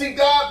see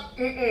God.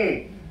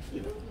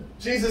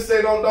 Jesus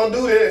said, don't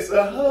do this.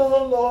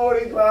 Oh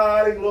Lordy,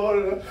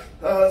 glory.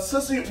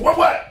 Sister,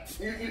 what?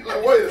 You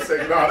like, wait a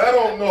second. No, that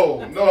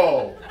don't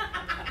no.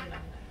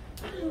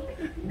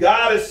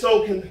 God is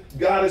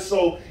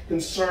so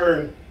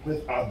concerned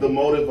with the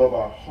motive of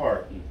our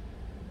heart.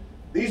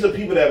 These are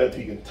people that are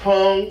speaking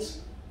tongues,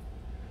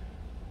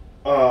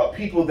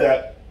 people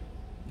that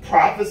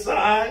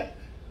prophesy,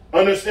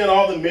 understand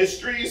all the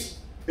mysteries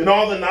and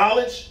all the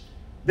knowledge.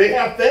 They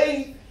have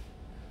faith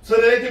so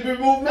that they can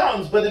remove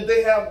mountains. But if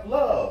they have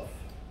love,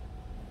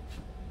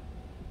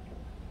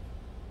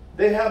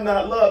 they have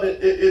not love.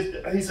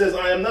 He says,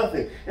 I am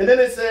nothing. And then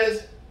it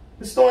says,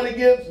 bestowing the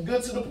gifts,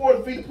 goods to the poor,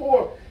 to feed the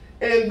poor.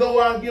 And though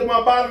I give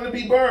my body to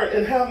be burned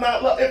and have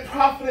not love, it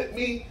profited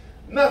me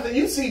nothing.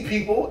 You see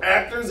people,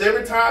 actors,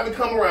 every time they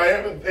come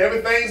around,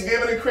 every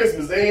Thanksgiving and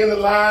Christmas, they in the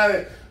line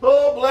and,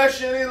 oh,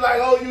 bless you. And he's like,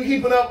 oh, you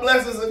heaping up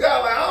blessings. And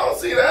God like, I don't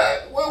see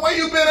that. Where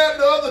you been at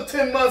the other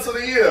 10 months of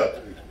the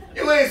year?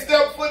 You ain't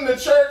stepped foot in the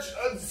church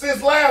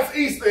since last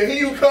Easter.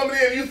 Here you coming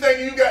in, you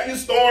think you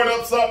storing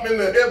up something in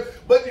the hip.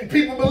 But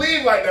people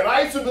believe like that.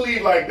 I used to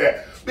believe like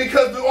that.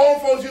 Because the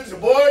old folks used to say,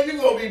 boy, you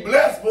going to be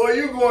blessed. Boy,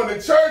 you going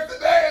to church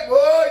today.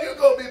 Boy, you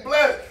going to be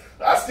blessed.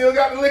 I still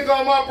got the lick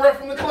on my breath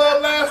from the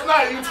club last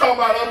night. You talking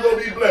about I'm going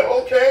to be blessed.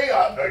 Okay,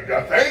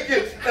 I thank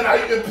you.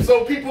 And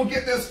so people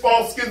get this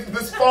false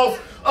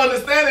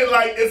understanding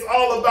like it's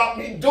all about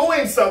me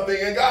doing something.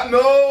 And God,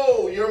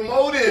 no, your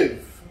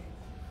motive.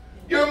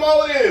 Your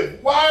motive.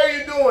 Why are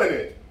you doing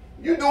it?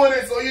 You doing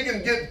it so you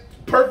can get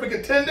perfect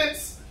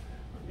attendance?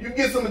 You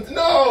get some,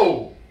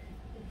 no.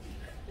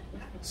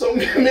 So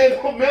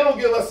men will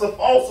give us a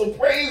false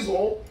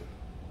appraisal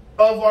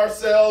of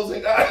ourselves,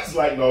 and God's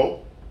like,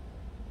 no.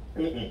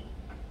 1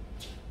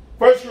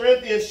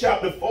 Corinthians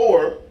chapter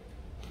 4,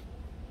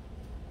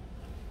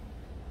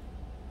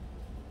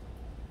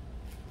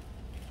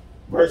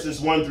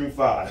 verses 1 through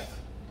 5.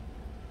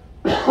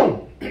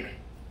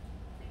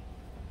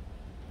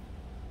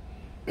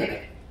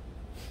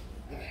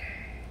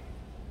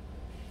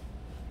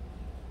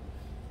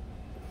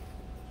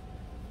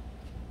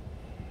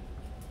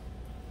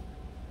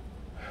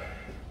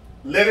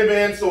 Let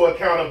it be so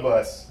account of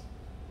us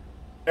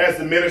as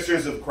the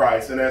ministers of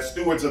Christ and as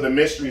stewards of the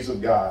mysteries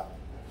of God.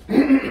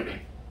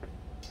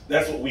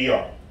 That's what we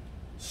are.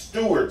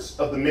 Stewards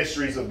of the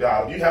mysteries of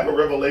God. If you have a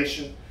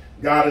revelation,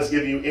 God has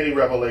given you any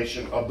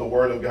revelation of the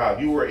word of God.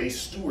 You are a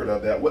steward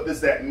of that. What does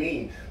that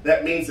mean?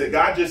 That means that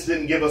God just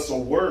didn't give us a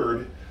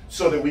word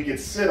so that we could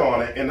sit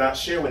on it and not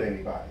share with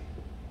anybody.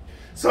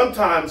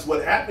 Sometimes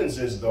what happens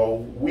is, though,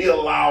 we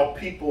allow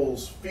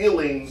people's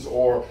feelings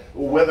or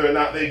whether or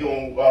not they're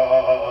going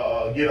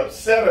to get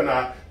upset or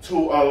not to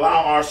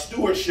allow our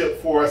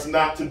stewardship for us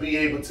not to be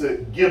able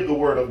to give the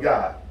word of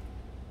God.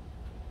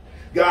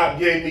 God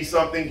gave me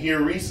something here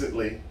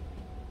recently.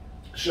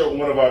 Showed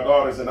one of our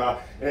daughters and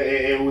I, and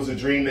it was a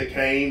dream that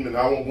came, and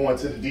I won't go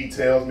into the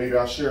details. Maybe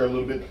I'll share a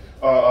little bit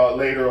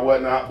later or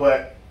whatnot,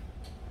 but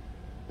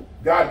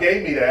God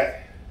gave me that.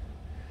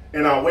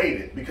 And I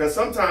waited, because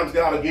sometimes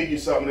God will give you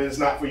something and it's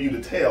not for you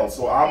to tell.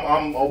 So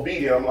I'm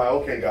obedient. I'm like,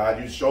 okay,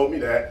 God, you showed me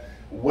that.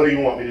 What do you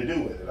want me to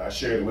do with it? I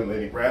shared it with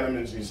Lady Branham,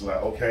 and she's like,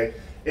 okay.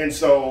 And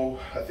so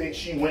I think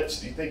she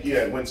went, you think he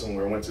had went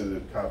somewhere, went to the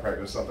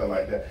chiropractor or something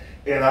like that.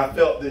 And I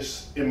felt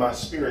this in my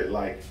spirit,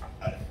 like,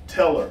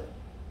 tell her.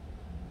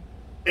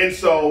 And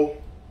so,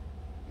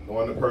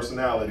 knowing the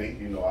personality,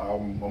 you know,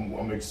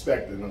 I'm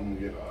expecting them,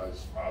 you know,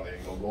 it's probably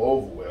ain't gonna go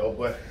over well,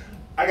 but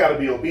I got to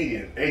be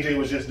obedient. AJ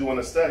was just doing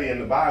a study in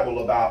the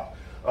Bible about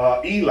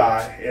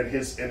Eli and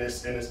his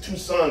two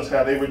sons,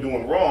 how they were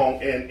doing wrong,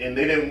 and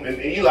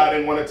Eli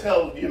didn't want to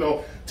tell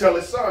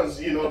his sons,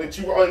 that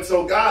you were. And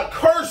so God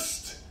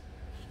cursed.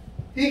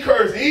 He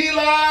cursed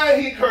Eli.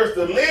 He cursed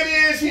the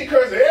lineage. He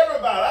cursed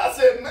everybody. I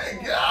said,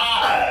 man,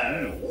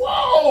 God,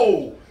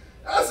 whoa.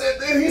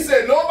 Then he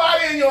said,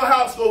 nobody in your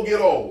house will get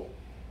old.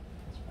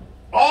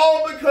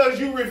 All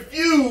because you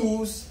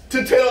refuse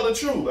to tell the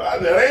truth.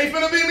 That ain't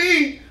finna be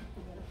me.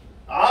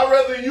 I'd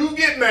rather you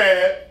get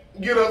mad,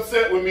 get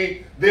upset with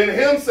me, than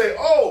him say,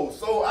 oh,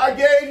 so I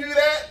gave you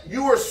that?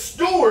 You were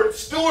steward.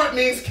 Steward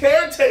means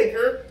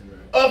caretaker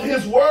of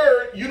his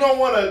word. You don't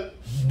want to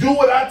do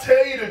what I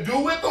tell you to do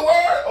with the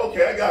word?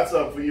 Okay, I got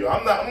something for you.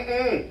 I'm not,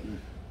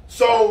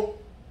 So,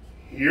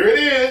 here it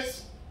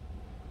is.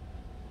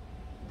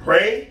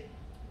 Pray.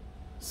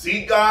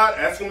 Seek God.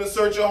 Ask him to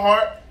search your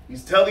heart.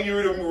 He's telling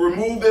you to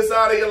remove this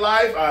out of your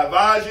life. I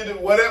advise you to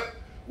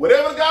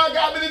whatever God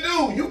got me to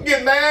do. You can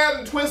get mad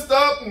and twist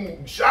up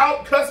and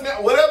shout, cuss me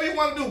out, whatever you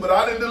want to do, but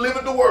I didn't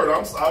deliver the word.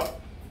 I'm sorry.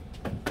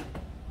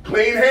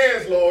 Clean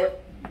hands, Lord.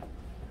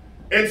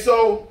 And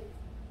so,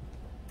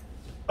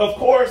 of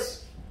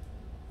course,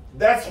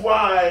 that's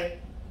why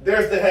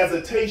there's the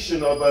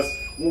hesitation of us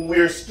when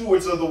we're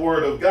stewards of the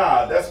word of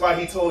God. That's why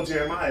he told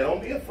Jeremiah,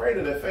 don't be afraid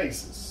of their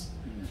faces.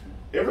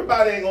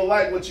 Everybody ain't going to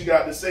like what you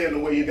got to say and the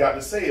way you got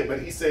to say it, but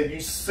he said you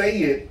say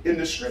it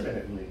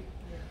indiscriminately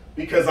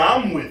because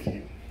I'm with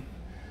you.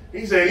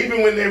 He said,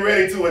 even when they're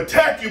ready to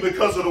attack you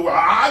because of the word,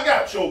 I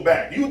got your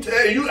back.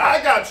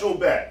 I got your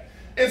back.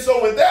 And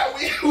so with that,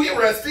 we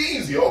rest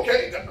easy.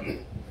 Okay,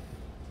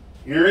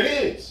 here it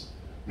is.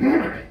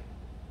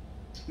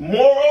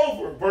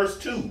 Moreover, verse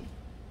 2.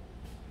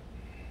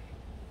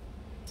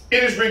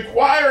 It is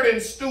required in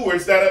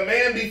stewards that a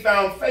man be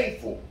found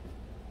faithful.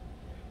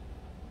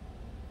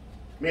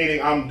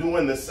 Meaning I'm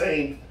doing the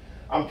same,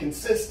 I'm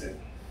consistent.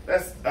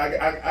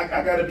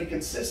 I got to be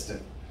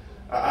consistent.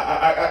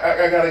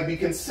 I got to be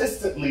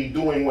consistently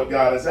doing what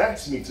God has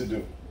asked me to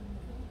do.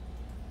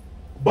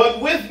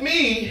 But with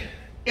me,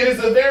 it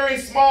is a very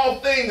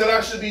small thing that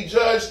I should be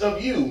judged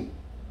of you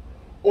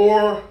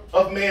or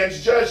of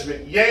man's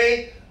judgment.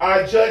 Yea,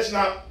 I judge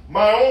not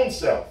my own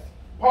self.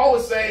 Paul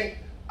was saying,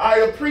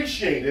 I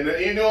appreciate it,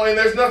 and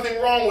there's nothing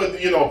wrong with,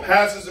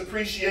 pastor's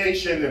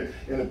appreciation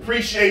and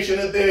appreciation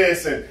of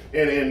this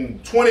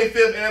and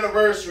 25th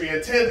anniversary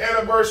and 10th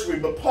anniversary.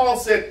 But Paul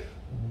said,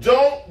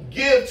 don't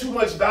give too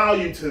much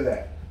value to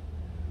that.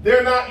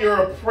 They're not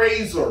your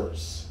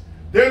appraisers.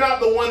 They're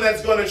not the one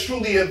that's going to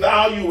truly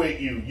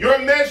evaluate you. Your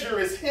measure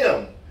is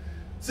him.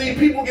 See,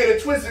 people get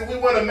it twisted. We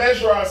want to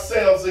measure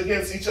ourselves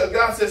against each other.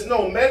 God says,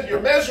 no, your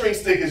measuring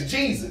stick is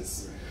Jesus.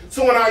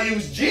 So when I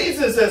use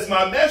Jesus as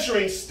my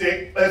measuring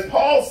stick, as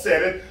Paul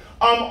said it,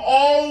 I'm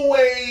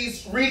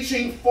always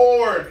reaching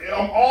forward.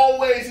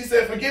 He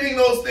said, forgetting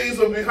those things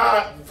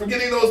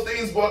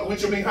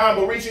which are behind,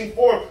 but reaching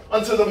forward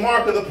unto the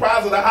mark of the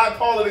prize of the high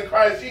calling in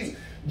Christ Jesus.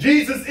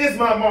 Jesus is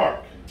my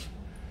mark.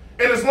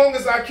 And as long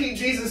as I keep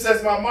Jesus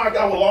as my mark,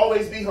 I will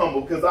always be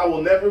humble, because I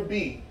will never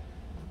be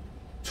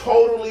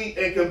totally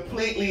and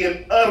completely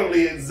and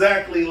utterly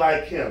exactly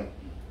like him.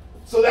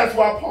 So that's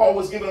why Paul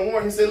was giving a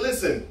warning. He said,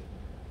 listen,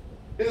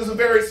 it is a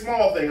very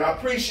small thing. I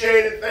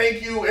appreciate it.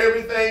 Thank you.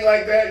 Everything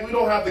like that. We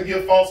don't have to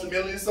give false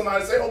humility.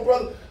 Somebody say, oh,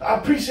 brother, I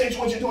appreciate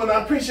what you're doing.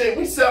 I appreciate it.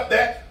 We accept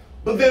that.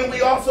 But then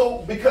we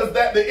also, because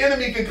the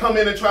enemy can come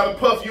in and try to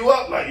puff you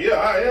up. Like, yeah,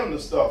 I am the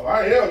stuff.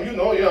 I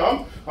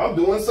am, I'm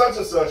doing such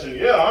and such. And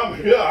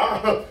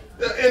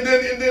and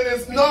then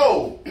it's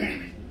no.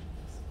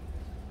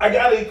 I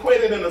got to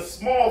equate it in a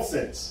small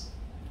sense.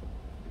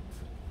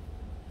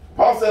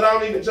 Paul said, I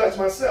don't even judge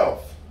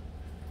myself.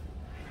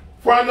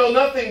 For I know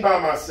nothing by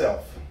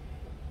myself.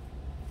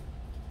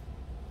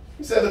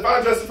 He said, if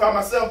I justify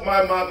myself,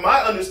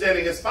 my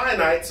understanding is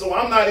finite, so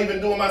I'm not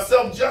even doing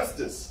myself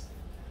justice.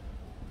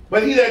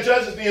 But he that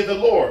judges me is the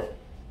Lord.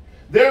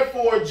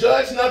 Therefore,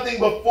 judge nothing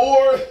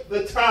before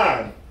the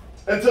time,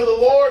 until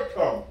the Lord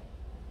come,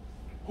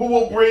 who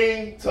will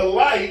bring to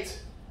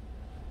light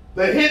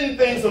the hidden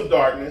things of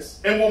darkness,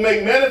 and will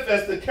make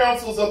manifest the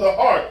counsels of the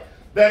heart,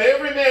 that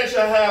every man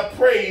shall have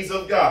praise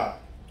of God.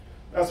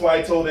 That's why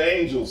he told the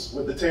angels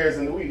with the tares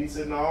and the wheat. He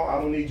said, no, I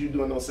don't need you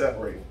doing no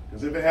separating.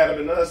 Because if it had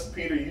been us,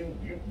 Peter, you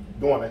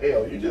going to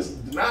hell. You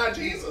just denied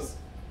Jesus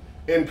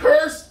and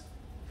cursed.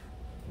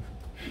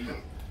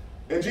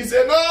 And Jesus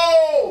said,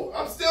 no,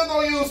 I'm still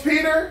going to use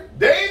Peter.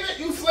 David,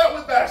 you slept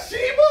with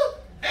Bathsheba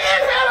and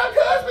had a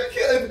husband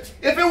killed.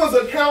 If it was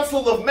a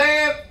counsel of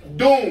man,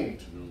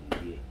 doomed.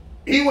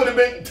 He would have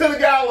been to the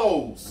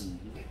gallows.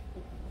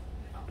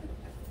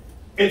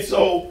 And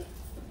so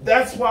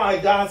that's why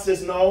God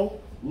says, no,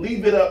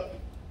 leave it up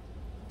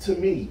to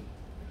me.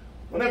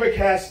 We'll never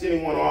cast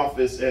anyone off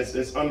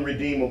as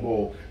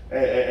unredeemable,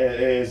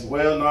 as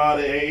well, no,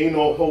 there ain't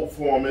no hope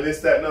for them, and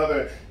this, that, and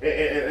other.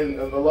 And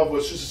I love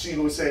what Sister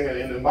Sheila was saying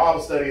in the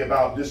Bible study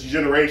about this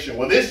generation.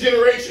 Well, this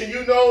generation,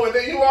 you know, and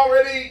then you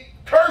already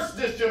cursed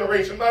this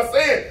generation. I'm not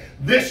saying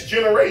this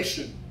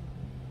generation.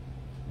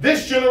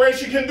 This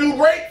generation can do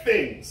great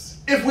things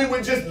if we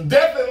would just,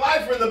 death and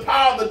life are in the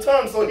power of the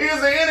tongue. So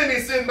here's the enemy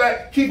sitting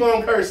back, keep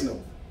on cursing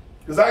them.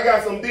 Because I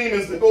got some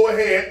demons to go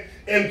ahead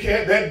and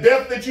that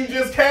death that you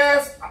just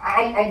cast,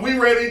 we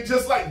ready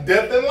just like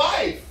death and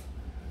life.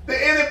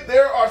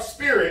 There are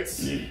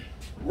spirits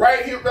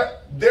right here.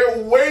 They're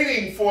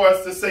waiting for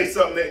us to say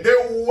something.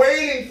 They're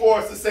waiting for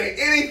us to say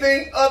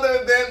anything other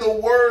than the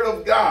word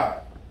of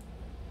God.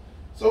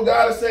 So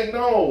God is saying,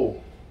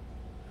 no.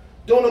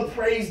 Don't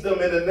appraise them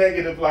in a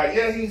negative light.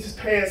 Yeah, he's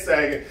pants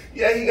sagging.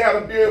 Yeah, he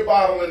got a beer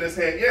bottle in his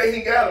hand. Yeah,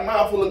 he got a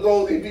mouthful of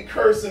gold. He be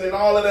cursing and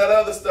all of that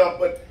other stuff.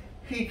 But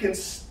he can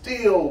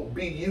still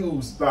be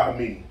used by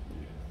me.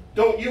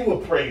 Don't you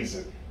appraise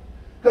him.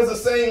 Because the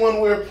same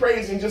one we're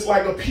praising, just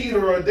like a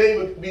Peter or a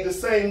David, be the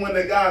same one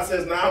that God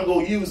says, now I'm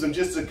going to use him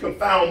just to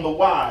confound the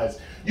wise.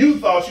 You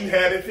thought you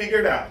had it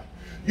figured out.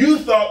 You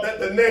thought that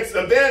the next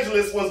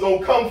evangelist was going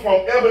to come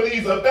from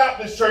Ebenezer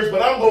Baptist Church,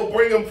 but I'm going to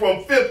bring him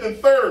from 5th and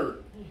 3rd.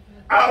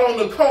 Out on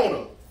the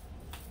corner.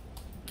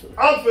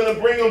 I'm finna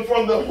bring them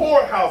from the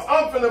whorehouse.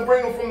 I'm finna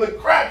bring them from the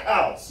crack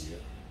house.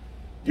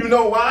 You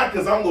know why?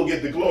 Because I'm going to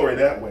get the glory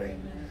that way.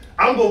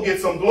 I'm going to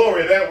get some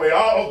glory that way.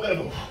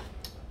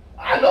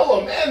 I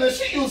know a man that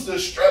she used to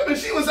strip and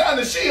she was out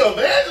and she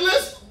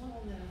evangelist.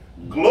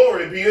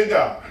 Glory be to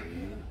God.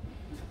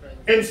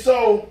 And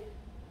so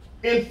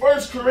in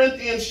 1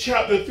 Corinthians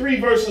chapter 3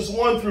 verses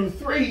 1 through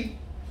 3,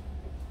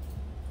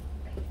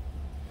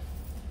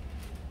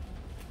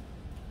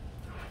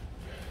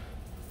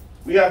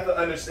 we have to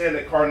understand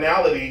that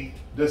carnality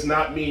does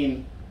not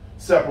mean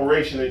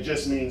separation. It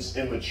just means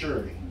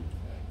immaturity.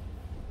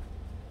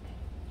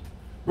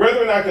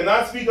 Brethren, I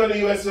cannot speak unto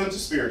you as unto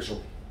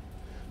spiritual,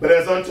 but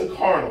as unto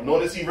carnal.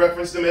 Notice he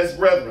referenced them as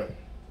brethren,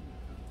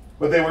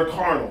 but they were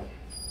carnal.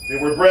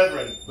 They were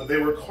brethren, but they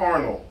were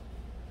carnal.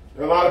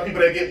 There are a lot of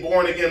people that get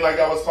born again, like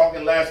I was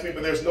talking last week,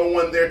 but there's no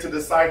one there to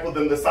disciple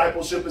them.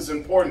 Discipleship is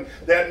important.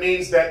 That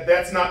means that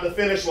that's not the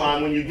finish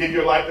line when you give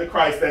your life to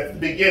Christ. That's the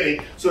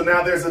beginning. So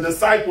now there's a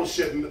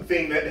discipleship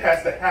thing that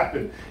has to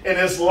happen, and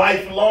it's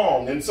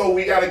lifelong. And so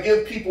we got to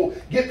get people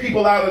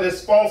out of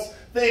this false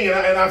thing.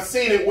 And I've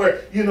seen it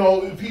where, you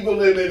know, people,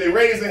 they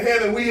raise their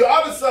hand, and we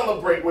ought to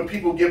celebrate when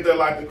people give their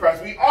life to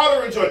Christ. We ought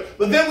to rejoice.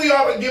 But then we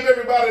ought to give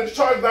everybody the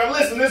charge. Now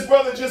listen, this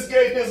brother just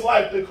gave his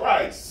life to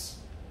Christ.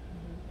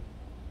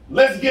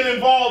 Let's get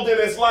involved in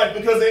his life,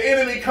 because the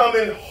enemy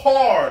coming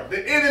hard.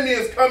 The enemy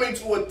is coming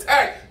to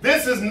attack.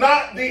 This is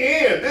not the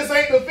end. This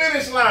ain't the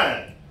finish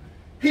line.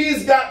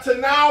 He's got to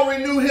now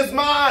renew his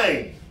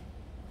mind.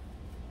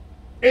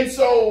 And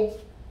so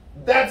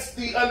that's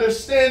the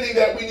understanding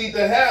that we need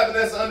to have, and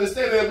that's the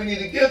understanding that we need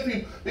to give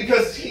people,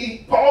 because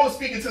Paul was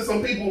speaking to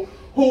some people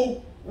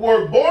who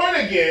were born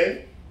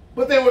again,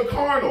 but they were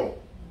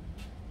carnal.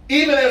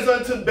 Even as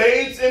unto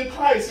babes in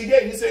Christ.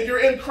 He said, you're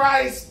in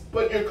Christ,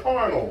 but you're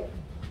carnal.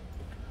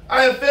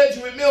 I have fed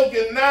you with milk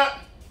and not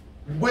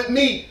with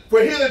meat,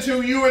 for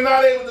hitherto you were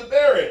not able to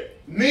bear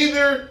it.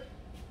 Neither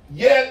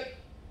yet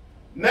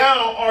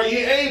now are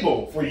ye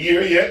able, for ye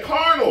are yet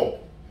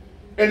carnal.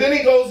 And then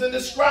he goes and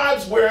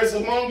describes, whereas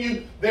among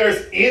you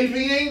there's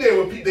envying, they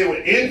were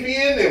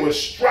envying, there was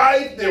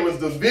strife, there was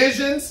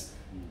divisions.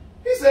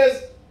 He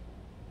says,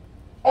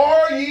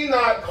 are ye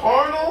not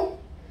carnal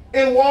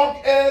and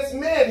walk as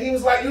men? He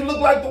was like, you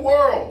look like the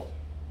world.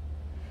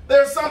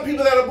 There are some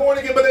people that are born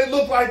again, but they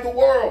look like the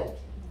world.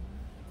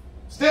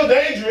 Still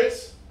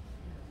dangerous,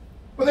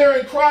 but they're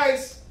in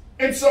Christ.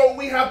 And so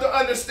we have to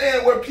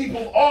understand where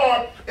people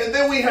are, and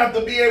then we have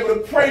to be able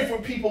to pray for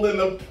people in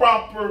the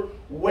proper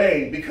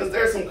way, because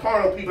there's some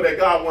carnal people that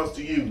God wants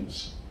to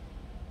use.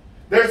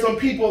 There's some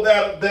people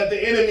that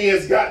the enemy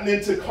has gotten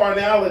into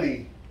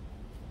carnality.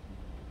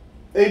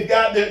 They've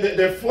got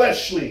they're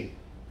fleshly.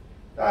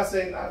 God's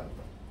saying, I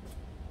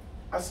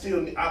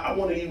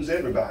want to use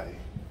everybody.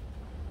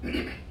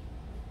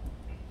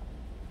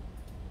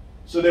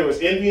 So there was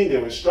envying, there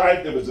was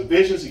strife, there was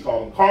divisions. He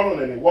called them carnal,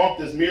 and they walked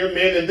as mere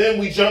men. And then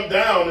we jump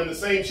down in the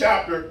same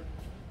chapter,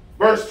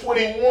 verse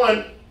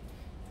 21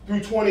 through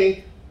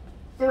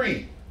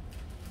 23.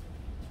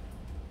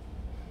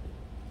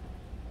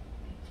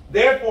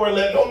 Therefore,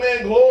 let no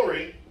man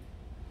glory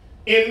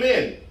in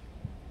men,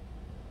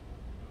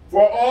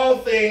 for all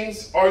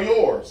things are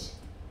yours.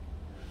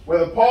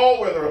 Whether Paul,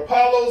 whether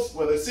Apollos,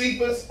 whether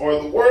Cephas,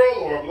 or the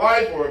world, or of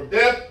life, or of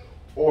death,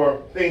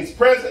 or things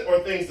present, or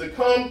things to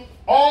come,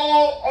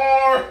 all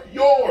are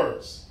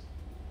yours,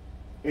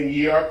 and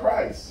ye are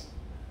Christ.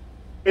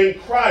 And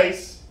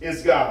Christ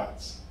is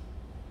God's.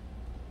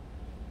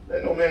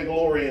 Let no man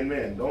glory in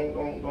men. Don't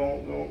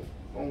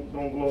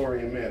glory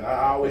in men.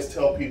 I always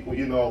tell people,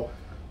 you know,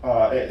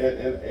 and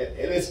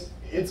it's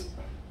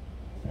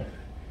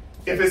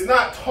if it's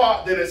not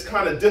taught, then it's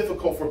kind of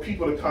difficult for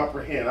people to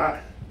comprehend.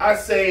 I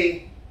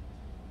say,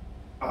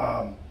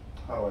 how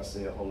do I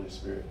say it, Holy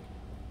Spirit?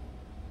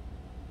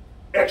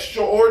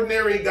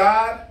 Extraordinary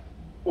God,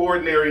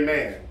 ordinary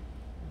man.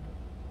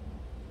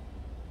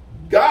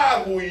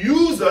 God will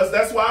use us.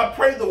 That's why I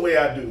pray the way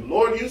I do.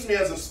 Lord, use me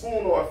as a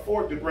spoon or a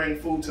fork to bring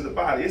food to the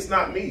body. It's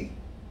not me.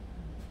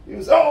 He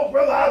was, oh,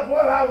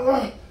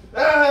 brother,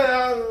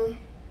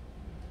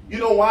 you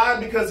know why?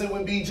 Because it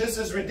would be just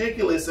as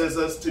ridiculous as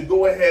us to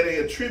go ahead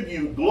and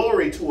attribute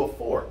glory to a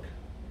fork.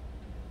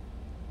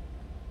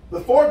 The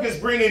fork is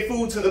bringing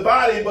food to the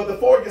body, but the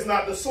fork is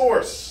not the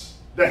source.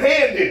 The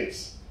hand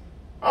is.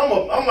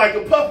 I'm like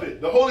a puppet.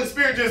 The Holy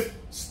Spirit just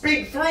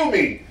speaks through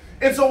me.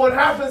 And so what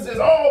happens is,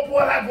 oh,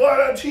 boy,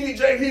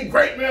 TJ, he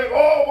great man.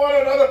 Oh,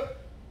 boy,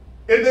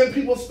 and then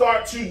people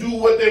start to do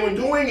what they were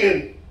doing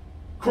in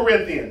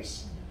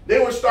Corinthians. They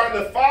were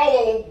starting to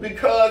follow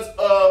because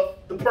of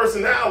the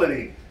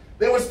personality.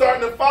 They were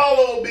starting to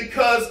follow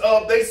because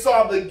of they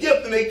saw the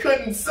gift and they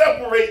couldn't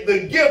separate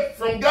the gift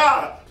from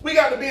God. We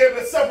got to be able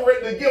to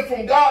separate the gift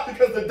from God,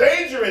 because the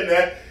danger in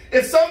that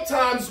is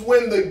sometimes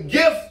when the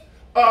gift,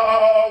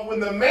 when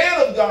the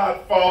man of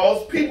God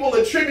falls, people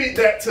attribute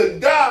that to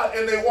God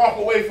and they walk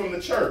away from the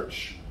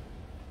church.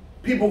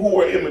 People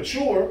who are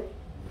immature,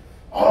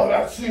 oh,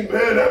 that's see,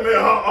 man, that man,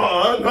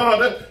 no,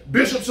 that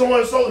Bishop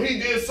so-and-so, he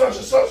did such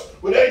and such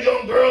with that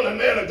young girl, and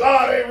man of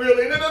God ain't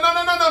really,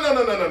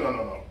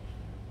 no.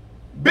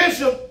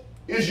 Bishop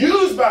is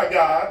used by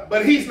God,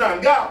 but he's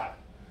not God.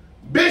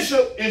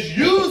 Bishop is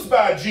used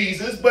by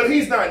Jesus, but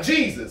he's not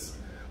Jesus.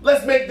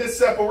 Let's make this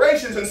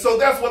separation. And so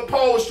that's what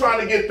Paul was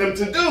trying to get them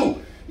to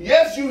do.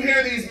 Yes, you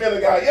hear these men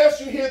of God. Yes,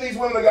 you hear these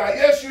women of God.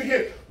 Yes, you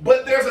hear,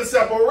 but there's a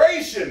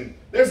separation.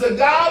 There's a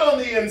God on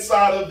the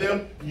inside of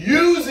them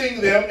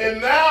using them,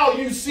 and now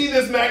you see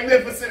this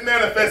magnificent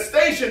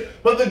manifestation,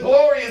 but the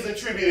glory is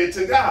attributed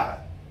to God.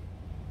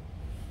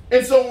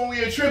 And so when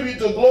we attribute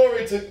the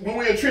glory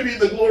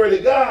to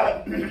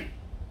God,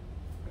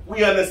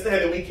 we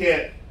understand that we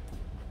can't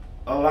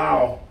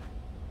allow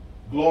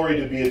glory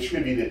to be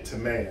attributed to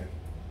man.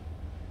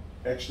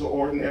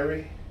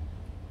 Extraordinary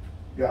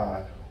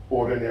God,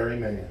 ordinary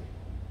man.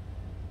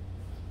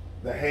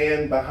 The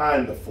hand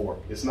behind the fork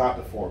is not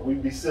the fork.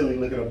 We'd be silly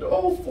looking up,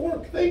 oh,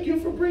 fork, thank you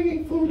for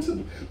bringing food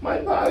to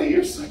my body.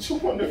 You're such a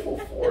wonderful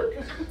fork.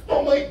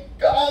 Oh my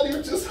God,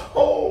 you're just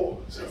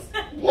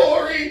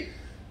glory.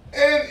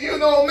 And you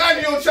know,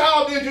 imagine your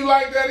child did you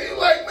like that. You're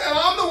like, man,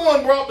 I'm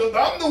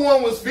the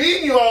one was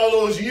feeding you all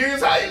those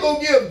years. How you gonna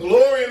give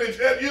glory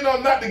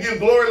not to give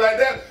glory like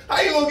that?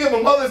 How you gonna give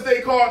a Mother's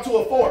Day card to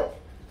a fork?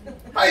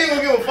 How you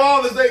gonna give a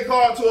Father's Day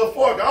card to a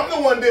fork? I'm the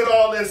one that did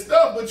all this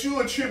stuff, but you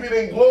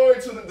attributing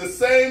glory to the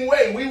same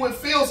way. We would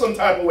feel some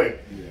type of way.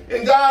 Yeah.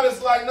 And God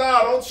is like,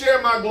 nah, don't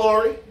share my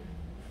glory.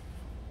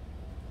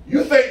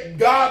 You thank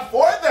God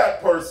for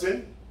that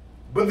person,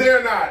 but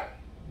they're not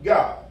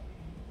God.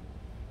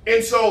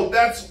 And so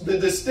that's the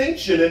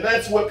distinction, and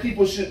that's what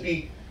people should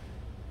be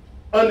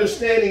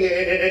understanding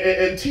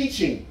and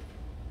teaching.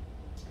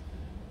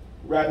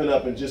 Wrapping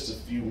up in just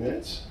a few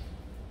minutes.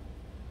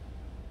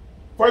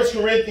 1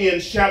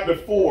 Corinthians chapter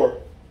 4,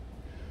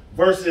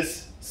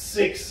 verses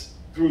 6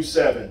 through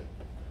 7.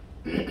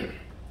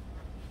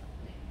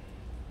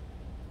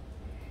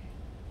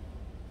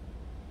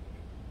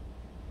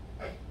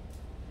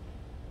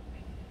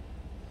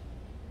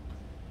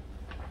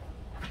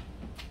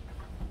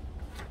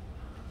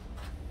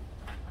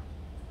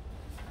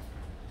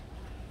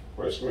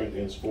 1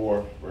 Corinthians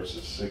 4,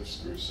 verses 6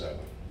 through 7.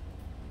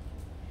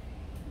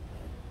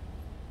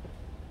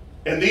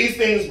 And these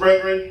things,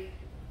 brethren,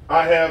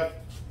 I have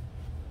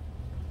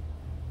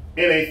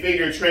in a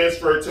figure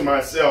transferred to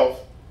myself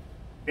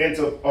and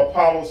to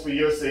Apollos for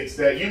your sakes,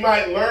 that you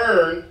might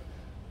learn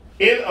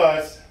in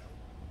us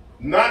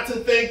not to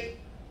think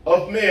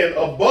of men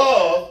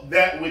above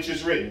that which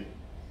is written,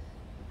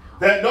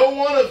 that no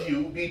one of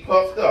you be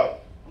puffed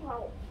up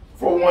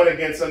for one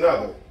against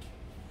another.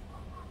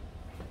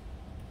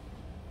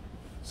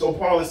 So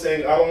Paul is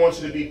saying, I don't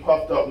want you to be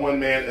puffed up one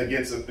man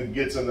against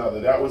another.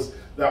 That was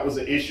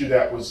an issue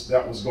that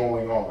was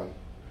going on.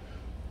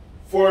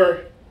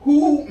 For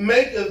who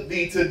maketh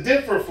thee to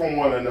differ from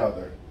one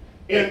another?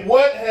 In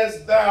what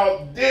hast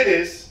thou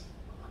didst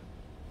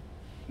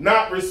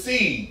not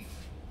receive?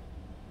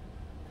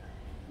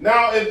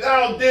 Now if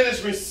thou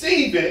didst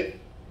receive it,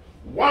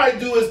 why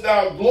doest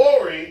thou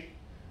glory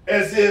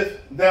as if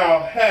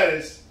thou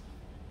hadst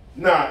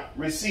not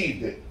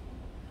received it?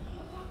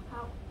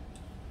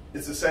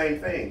 It's the same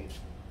thing.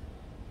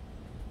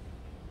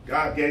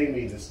 God gave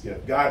me this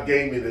gift. God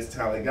gave me this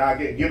talent. God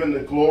given the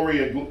glory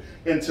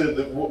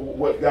into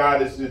what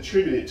God is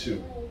attributed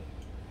to.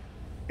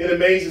 It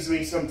amazes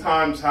me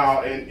sometimes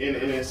how, and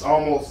it's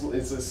almost,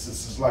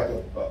 it's like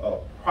a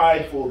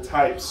prideful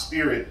type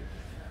spirit.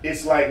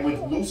 It's like with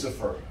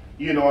Lucifer.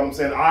 You know what I'm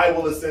saying? I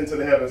will ascend to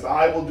the heavens.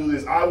 I will do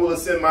this. I will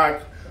ascend my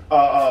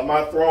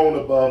throne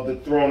above the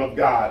throne of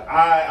God.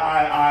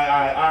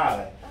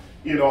 I.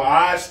 You know,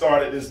 I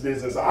started this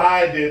business,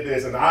 I did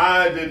this, and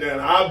I did that,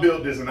 and I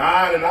built this, and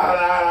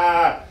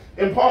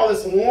And Paul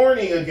is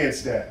warning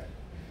against that.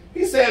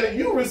 He said that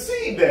you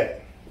received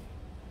that.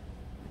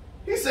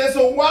 He said,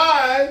 so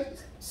why,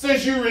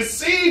 since you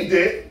received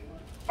it,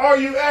 are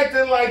you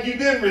acting like you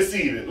didn't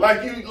receive it?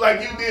 Like you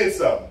did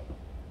something?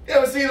 You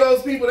ever see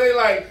those people, they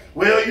like,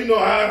 well, you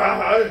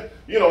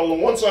know,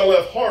 once I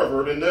left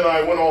Harvard and then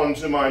I went on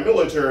to my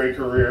military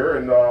career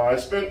and I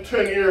spent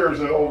 10 years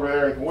over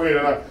there in Kuwait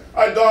and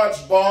I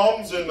dodged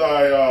bombs and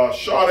I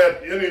shot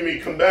at enemy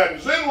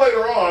combatants. Then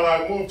later on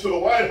I moved to the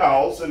White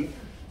House and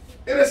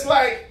it's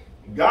like,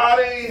 God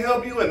ain't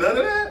help you in none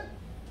of that?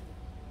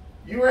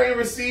 You ain't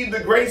received the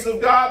grace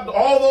of God?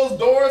 All those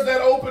doors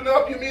that open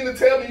up, you mean to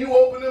tell me you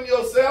opened them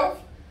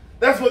yourself?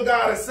 That's what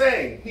God is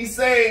saying. He's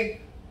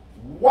saying,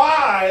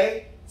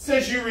 why,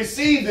 since you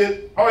received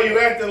it, are you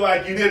acting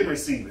like you didn't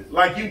receive it?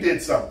 Like you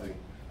did something.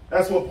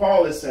 That's what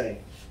Paul is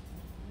saying.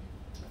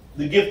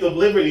 The gift of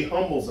liberty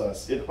humbles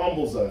us. It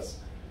humbles us.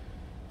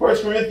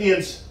 1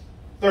 Corinthians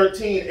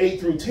 13, 8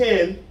 through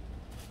 10.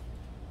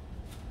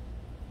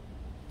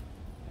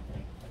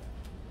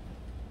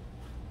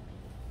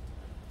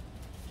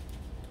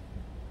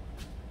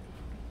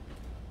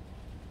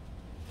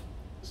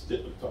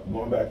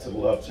 Going back to the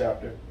love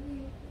chapter.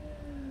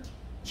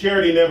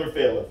 Charity never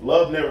faileth.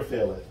 Love never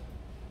faileth.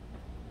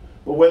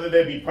 But whether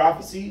there be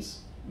prophecies,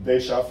 they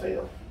shall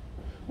fail.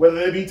 Whether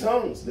there be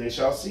tongues, they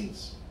shall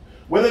cease.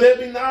 Whether there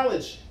be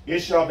knowledge, it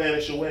shall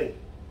vanish away.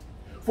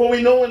 For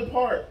we know in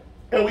part,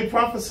 and we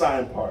prophesy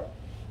in part.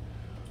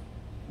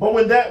 But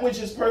when that which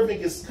is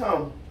perfect is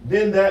come,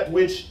 then that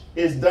which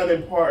is done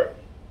in part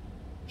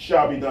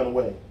shall be done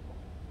away.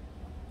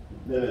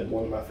 Then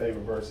one of my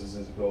favorite verses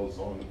is it goes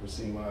on to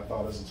proceed, when I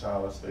thought as a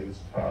child, I spake as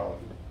a child,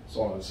 and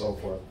so on and so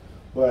forth.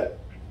 But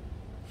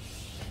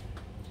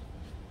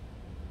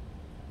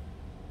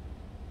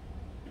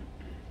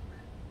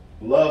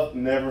love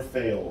never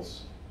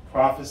fails.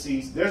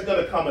 Prophecies, there's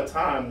going to come a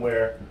time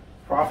where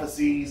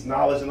prophecies,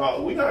 knowledge, and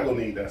all, we're not going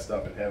to need that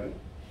stuff in heaven.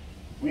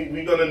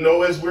 We're going to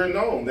know as we're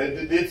known.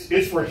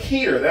 It's for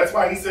here. That's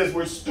why he says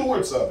we're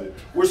stewards of it.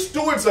 We're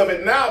stewards of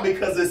it now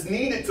because it's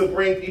needed to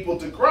bring people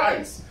to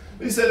Christ.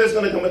 He said there's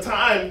going to come a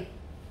time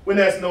when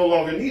that's no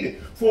longer needed.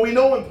 For we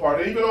know in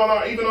part, even on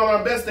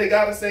our best day,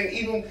 God is saying,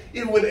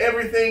 even with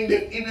everything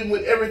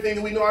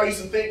that we know, I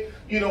used to think,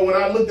 you know, when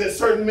I looked at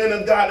certain men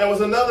of God, that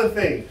was another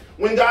thing.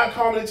 When God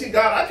called me to teach,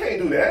 God, I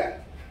can't do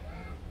that.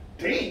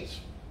 Teach?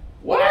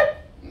 What?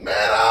 Man,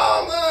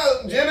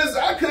 Genesis,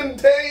 I couldn't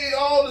tell you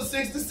all the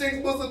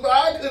 66 books of the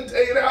Bible. I couldn't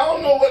tell you that. I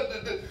don't know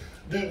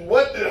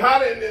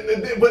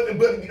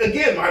but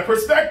again, my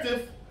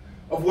perspective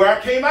of where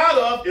I came out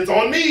of is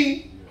on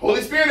me.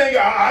 Holy Spirit ain't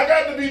got, I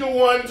got to be the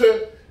one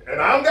to,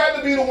 and I've got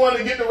to be the one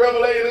to get the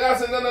revelation. And I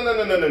said,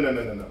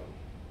 no.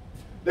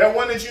 That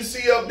one that you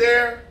see up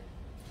there,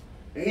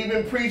 and he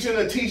been preaching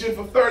and teaching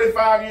for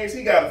 35 years,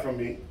 he got it from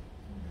me.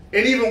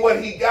 And even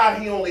what he got,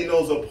 he only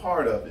knows a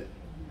part of it.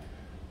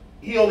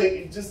 He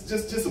only,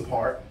 just a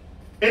part.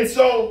 And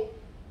so,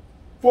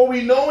 for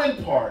we know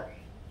in part,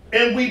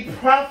 and we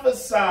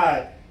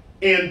prophesy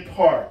in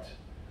part.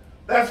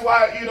 That's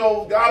why, you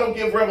know, God will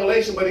give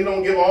revelation, but he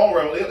don't give all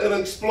revelation. It'll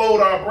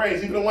explode our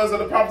brains, even the ones that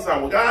are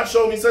prophesying. Well, God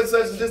showed me such,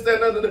 this,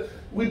 that, and that.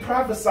 We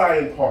prophesy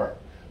in part.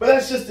 But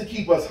that's just to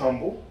keep us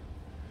humble.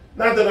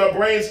 Not that our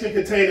brains can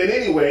contain it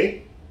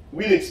anyway.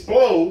 We'd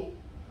explode.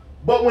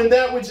 But when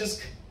that which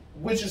is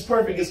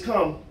perfect is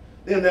come,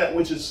 then that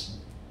which is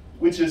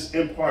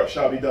in part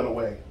shall be done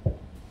away.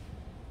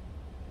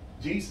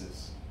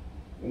 Jesus.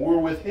 We're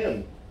with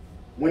him.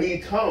 When he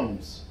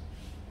comes,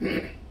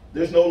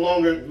 there's no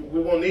longer,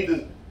 we won't need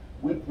to,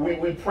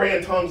 we pray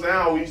in tongues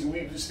now, we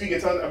speak in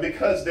tongues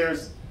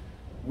because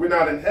we're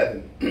not in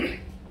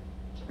heaven.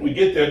 We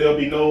get there, there'll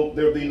be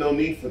no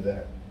need for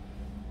that.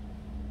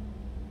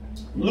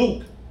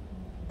 Luke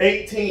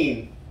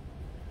 18,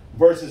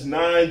 verses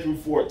 9 through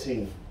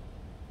 14.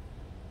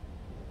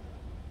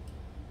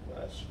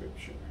 Last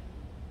scripture.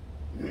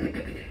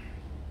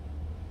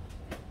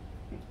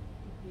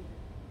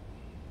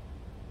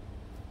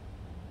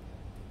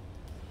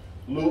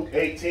 Luke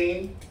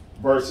 18,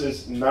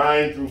 verses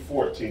 9 through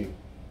 14.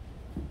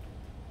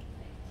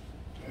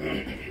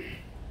 And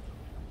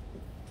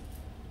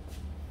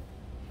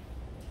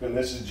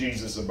this is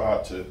Jesus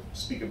about to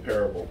speak a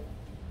parable.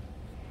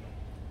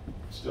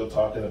 Still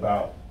talking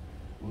about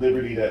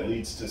liberty that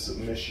leads to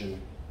submission.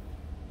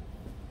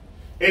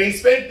 And he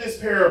spake this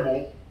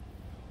parable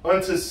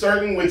unto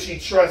certain which he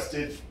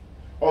trusted.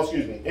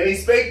 And he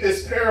spake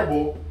this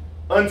parable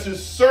unto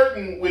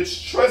certain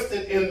which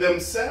trusted in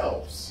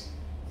themselves,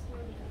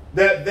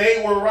 that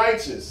they were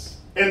righteous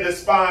and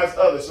despised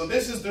others. So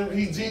this is the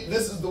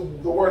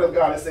word of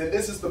God. It said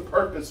this is the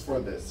purpose for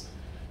this.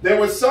 There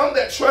were some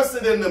that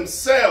trusted in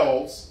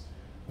themselves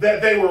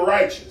that they were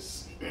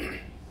righteous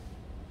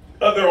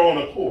of their own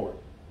accord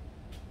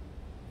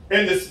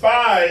and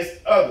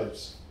despised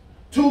others.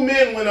 Two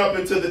men went up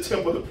into the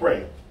temple to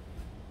pray.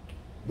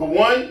 The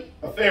one,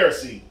 a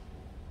Pharisee,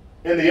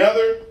 and the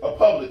other, a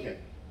publican.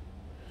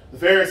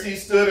 The Pharisee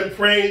stood and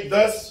prayed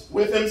thus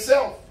with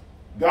himself,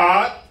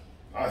 God,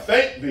 I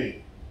thank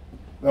thee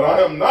that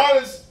I am not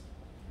as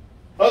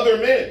other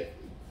men,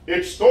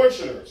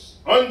 extortioners,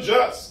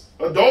 unjust,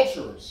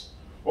 adulterers,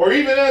 or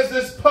even as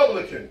this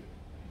publican.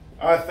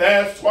 I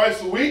fast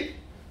twice a week.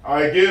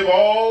 I give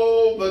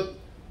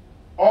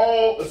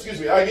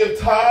I give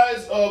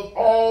tithes of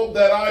all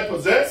that I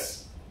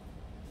possess.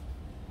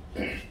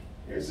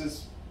 Here's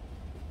this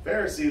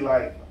Pharisee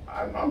like,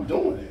 I'm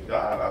doing it,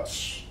 God.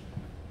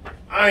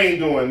 I ain't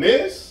doing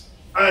this.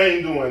 I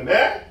ain't doing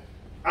that.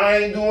 I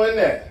ain't doing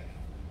that.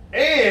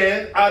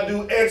 And I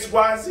do X,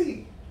 Y,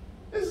 Z.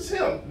 This is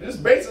him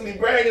just basically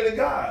bragging to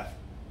God.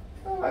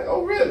 I'm like,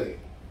 oh, really?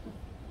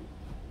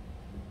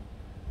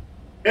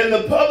 And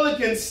the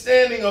publican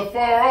standing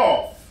afar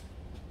off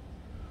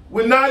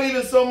would not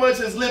even so much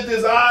as lift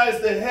his eyes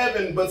to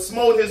heaven, but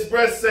smote his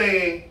breast,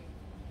 saying,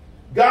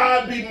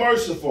 God be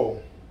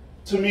merciful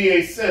to me,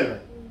 a sinner.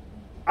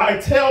 I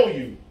tell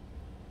you,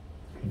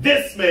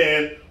 this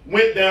man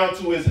went down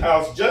to his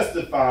house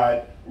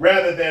justified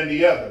rather than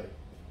the other.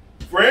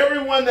 For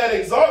everyone that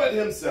exalted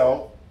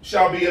himself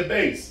shall be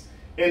abased,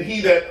 and he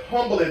that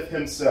humbleth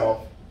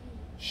himself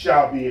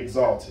shall be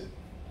exalted.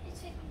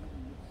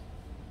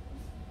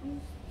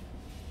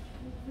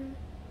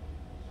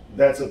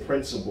 That's a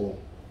principle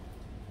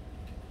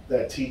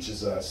that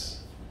teaches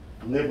us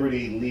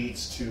liberty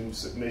leads to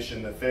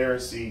submission. The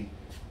Pharisee,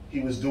 he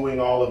was doing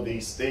all of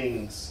these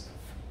things,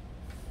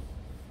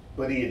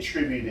 but he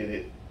attributed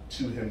it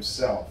to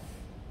himself.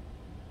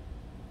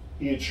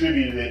 He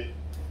attributed it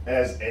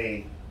as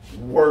a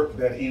work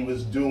that he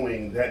was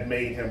doing that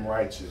made him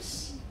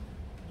righteous.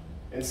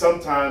 And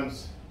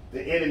sometimes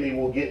the enemy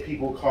will get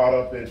people caught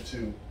up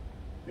into,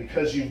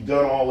 because you've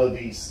done all of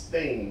these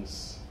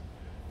things.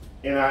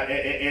 And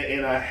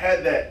I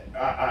had that,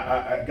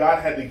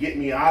 God had to get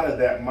me out of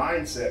that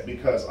mindset,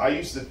 because I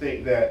used to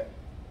think that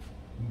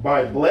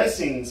my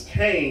blessings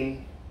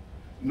came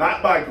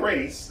not by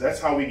grace, that's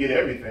how we get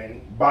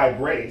everything, by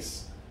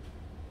grace,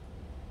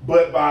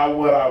 but by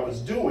what I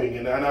was doing.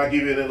 And I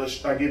give you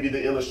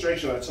the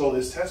illustration. I told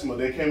this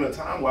testimony. There came a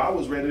time where I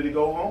was ready to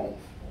go home.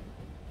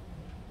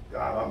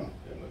 God, I'm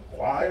in the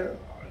choir,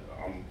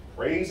 I'm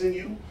praising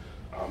you,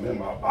 I'm in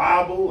my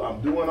Bible,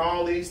 I'm doing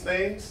all these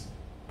things.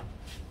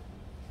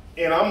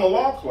 And I'm a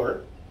law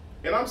clerk,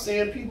 and I'm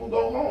seeing people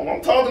go home.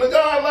 I'm talking to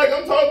God like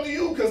I'm talking to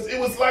you, because it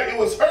was like, it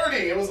was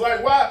hurting. It was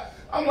like, why?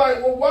 I'm like,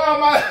 well, why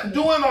am I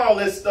doing all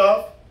this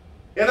stuff?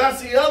 And I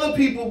see other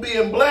people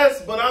being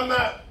blessed, but I'm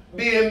not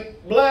being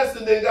blessed.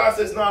 And then God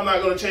says, no, I'm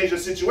not going to change your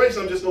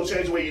situation. I'm just going to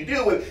change the way you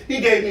deal with it.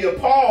 He gave me a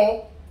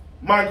Paul.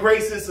 My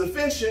grace is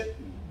sufficient.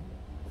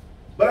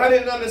 But I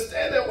didn't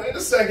understand that. Wait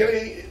a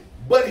second.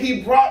 But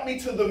he brought me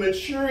to the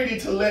maturity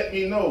to let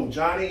me know,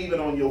 Johnny, even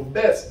on your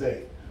best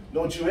day,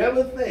 don't you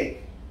ever think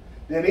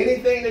that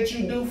anything that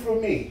you do for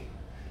me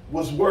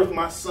was worth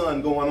my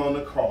son going on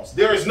the cross.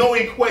 There is no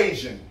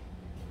equation.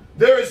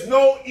 There is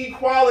no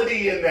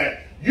equality in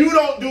that. You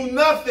don't do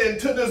nothing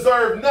to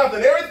deserve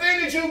nothing.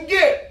 Everything that you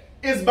get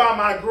is by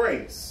my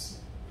grace.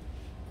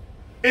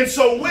 And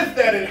so with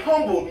that, it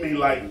humbled me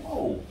like,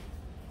 whoa,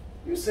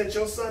 you sent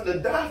your son to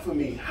die for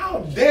me. How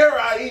dare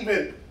I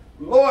even,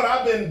 Lord,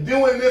 I've been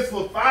doing this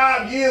for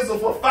 5 years or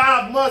for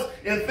 5 months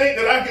and think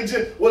that I can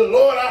just, well,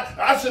 Lord,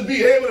 I should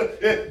be able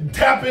to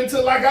tap into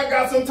like I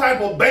got some type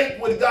of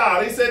bank with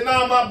God. He said,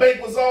 no, my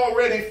bank was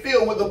already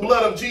filled with the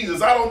blood of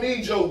Jesus. I don't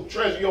need your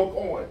treasure, your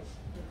coins.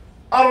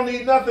 I don't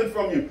need nothing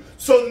from you.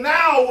 So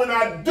now when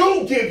I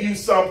do give you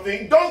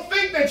something, don't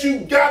think that you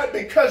got it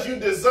because you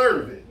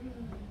deserve it.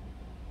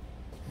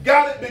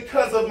 Got it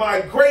because of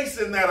my grace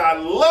and that I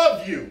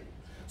love you.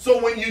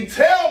 So when you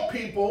tell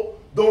people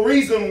the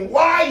reason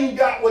why you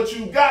got what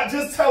you got,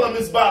 just tell them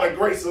it's by the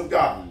grace of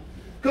God.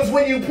 Because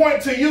when you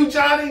point to you,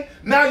 Johnny,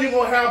 now you're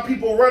going to have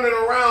people running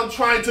around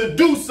trying to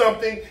do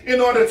something in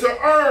order to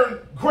earn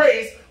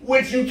grace,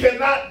 which you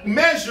cannot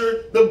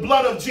measure the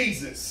blood of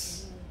Jesus.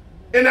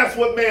 And that's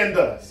what man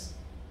does.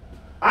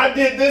 I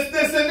did this,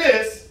 this, and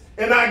this,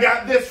 and I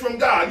got this from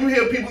God. You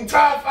hear people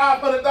tithe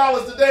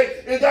 $500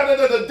 today, and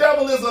the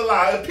devil is a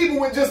lie. If people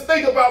would just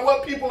think about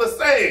what people are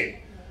saying.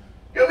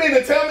 You mean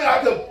to tell me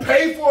I could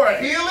pay for a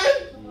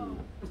healing?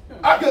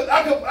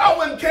 I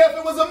wouldn't care if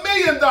it was $1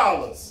 million.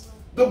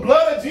 The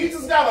blood of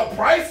Jesus got a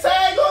price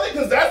tag on it,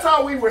 because that's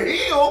how we were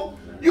healed.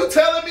 You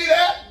telling me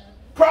that?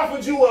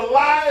 Prophet, you a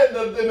lie,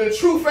 and the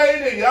truth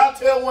ain't in you. I'll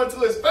tell one to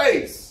his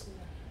face.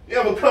 You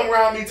ever come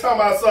around me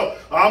talking about something,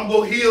 I'm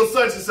going to heal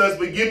such and such,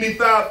 but give me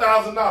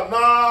 $5,000.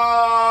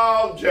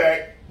 No,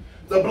 Jack.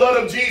 The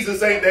blood of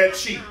Jesus ain't that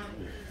cheap.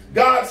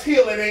 God's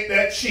healing ain't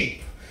that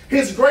cheap.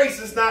 His grace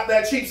is not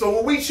that cheap. So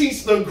when we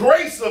teach the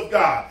grace of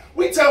God,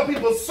 we tell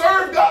people,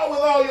 serve God with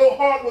all your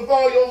heart, with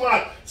all your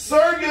mind.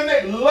 Serve your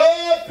neighbor.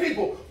 Love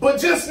people. But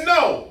just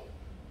know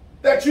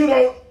that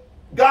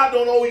God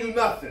don't owe you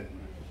nothing.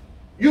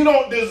 You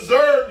don't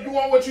deserve. You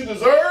want what you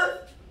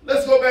deserve?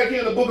 Let's go back here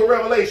in the book of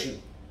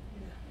Revelation.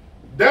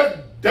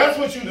 That's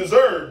what you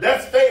deserve.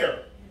 That's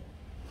fair.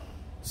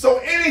 So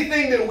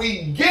anything that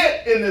we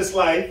get in this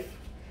life,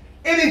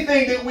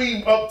 anything that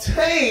we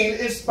obtain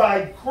is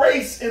by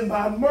grace and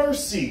by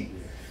mercy.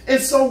 And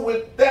so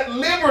with that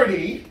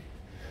liberty,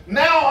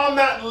 Now I'm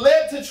not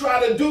led to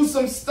try to do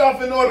some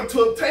stuff in order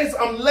to obtain.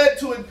 I'm led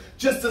to it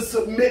just to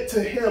submit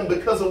to him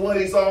because of what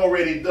he's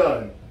already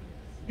done.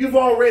 You've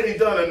already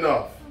done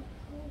enough.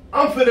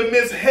 I'm finna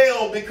miss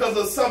hell because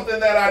of something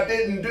that I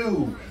didn't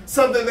do.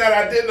 Something that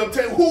I didn't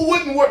obtain. Who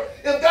wouldn't work?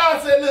 If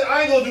God said, look,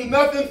 I ain't gonna do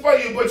nothing for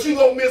you, but you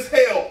gonna miss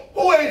hell.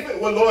 Who ain't finna,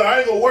 well, Lord, I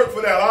ain't gonna work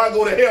for that. I'll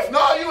go to hell.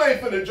 No, you ain't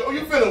finna,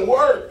 you finna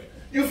work.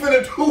 You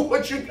finna do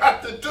what you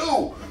got to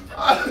do.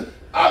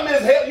 I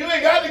miss hell. You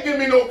ain't got to give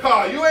me no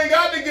car. You ain't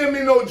got to give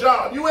me no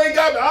job. You ain't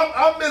got to,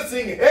 I'm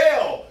missing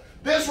hell.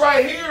 This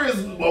right here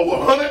is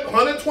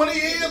 120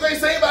 years, they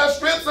say, by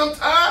strength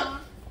sometime,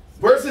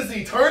 versus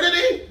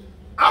eternity.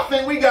 I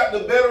think we got the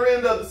better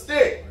end of the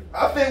stick.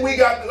 I think we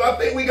got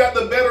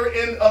the better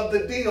end of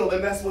the deal,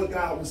 and that's what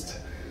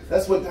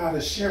God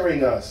is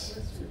sharing us.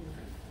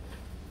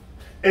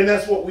 And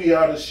that's what we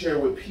ought to share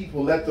with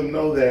people. Let them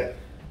know that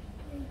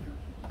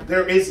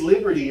there is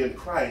liberty in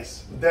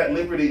Christ. That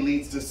liberty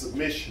leads to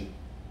submission.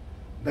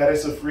 That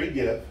it's a free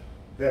gift.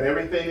 That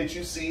everything that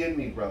you see in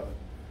me, brother,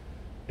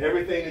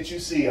 everything that you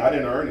see, I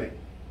didn't earn it.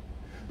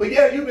 But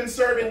yeah, you've been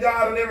serving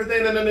God and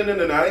everything. No.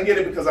 I didn't get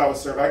it because I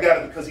was serving. I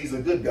got it because he's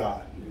a good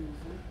God.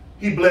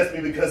 He blessed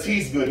me because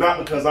he's good, not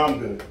because I'm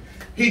good.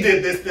 He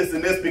did this,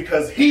 and this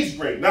because he's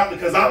great, not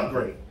because I'm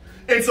great.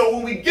 And so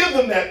when we give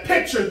them that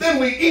picture, then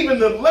we even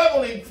the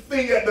leveling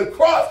thing at the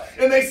cross,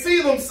 and they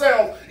see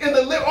themselves in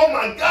the, oh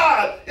my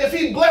God, if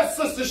he blessed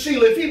Sister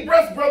Sheila, if he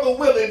blessed Brother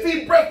Willie, if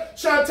he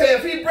blessed Shantae,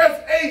 if he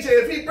blessed AJ,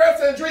 if he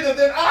blessed Andrina,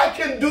 then I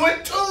can do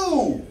it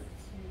too.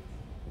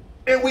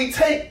 And we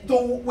take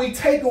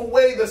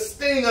away the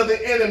sting of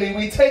the enemy.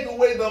 We take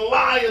away the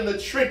lie and the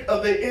trick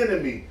of the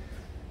enemy.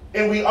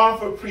 And we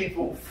offer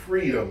people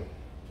freedom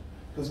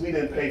because we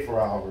didn't pay for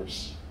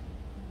ours.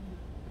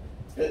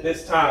 At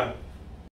this time,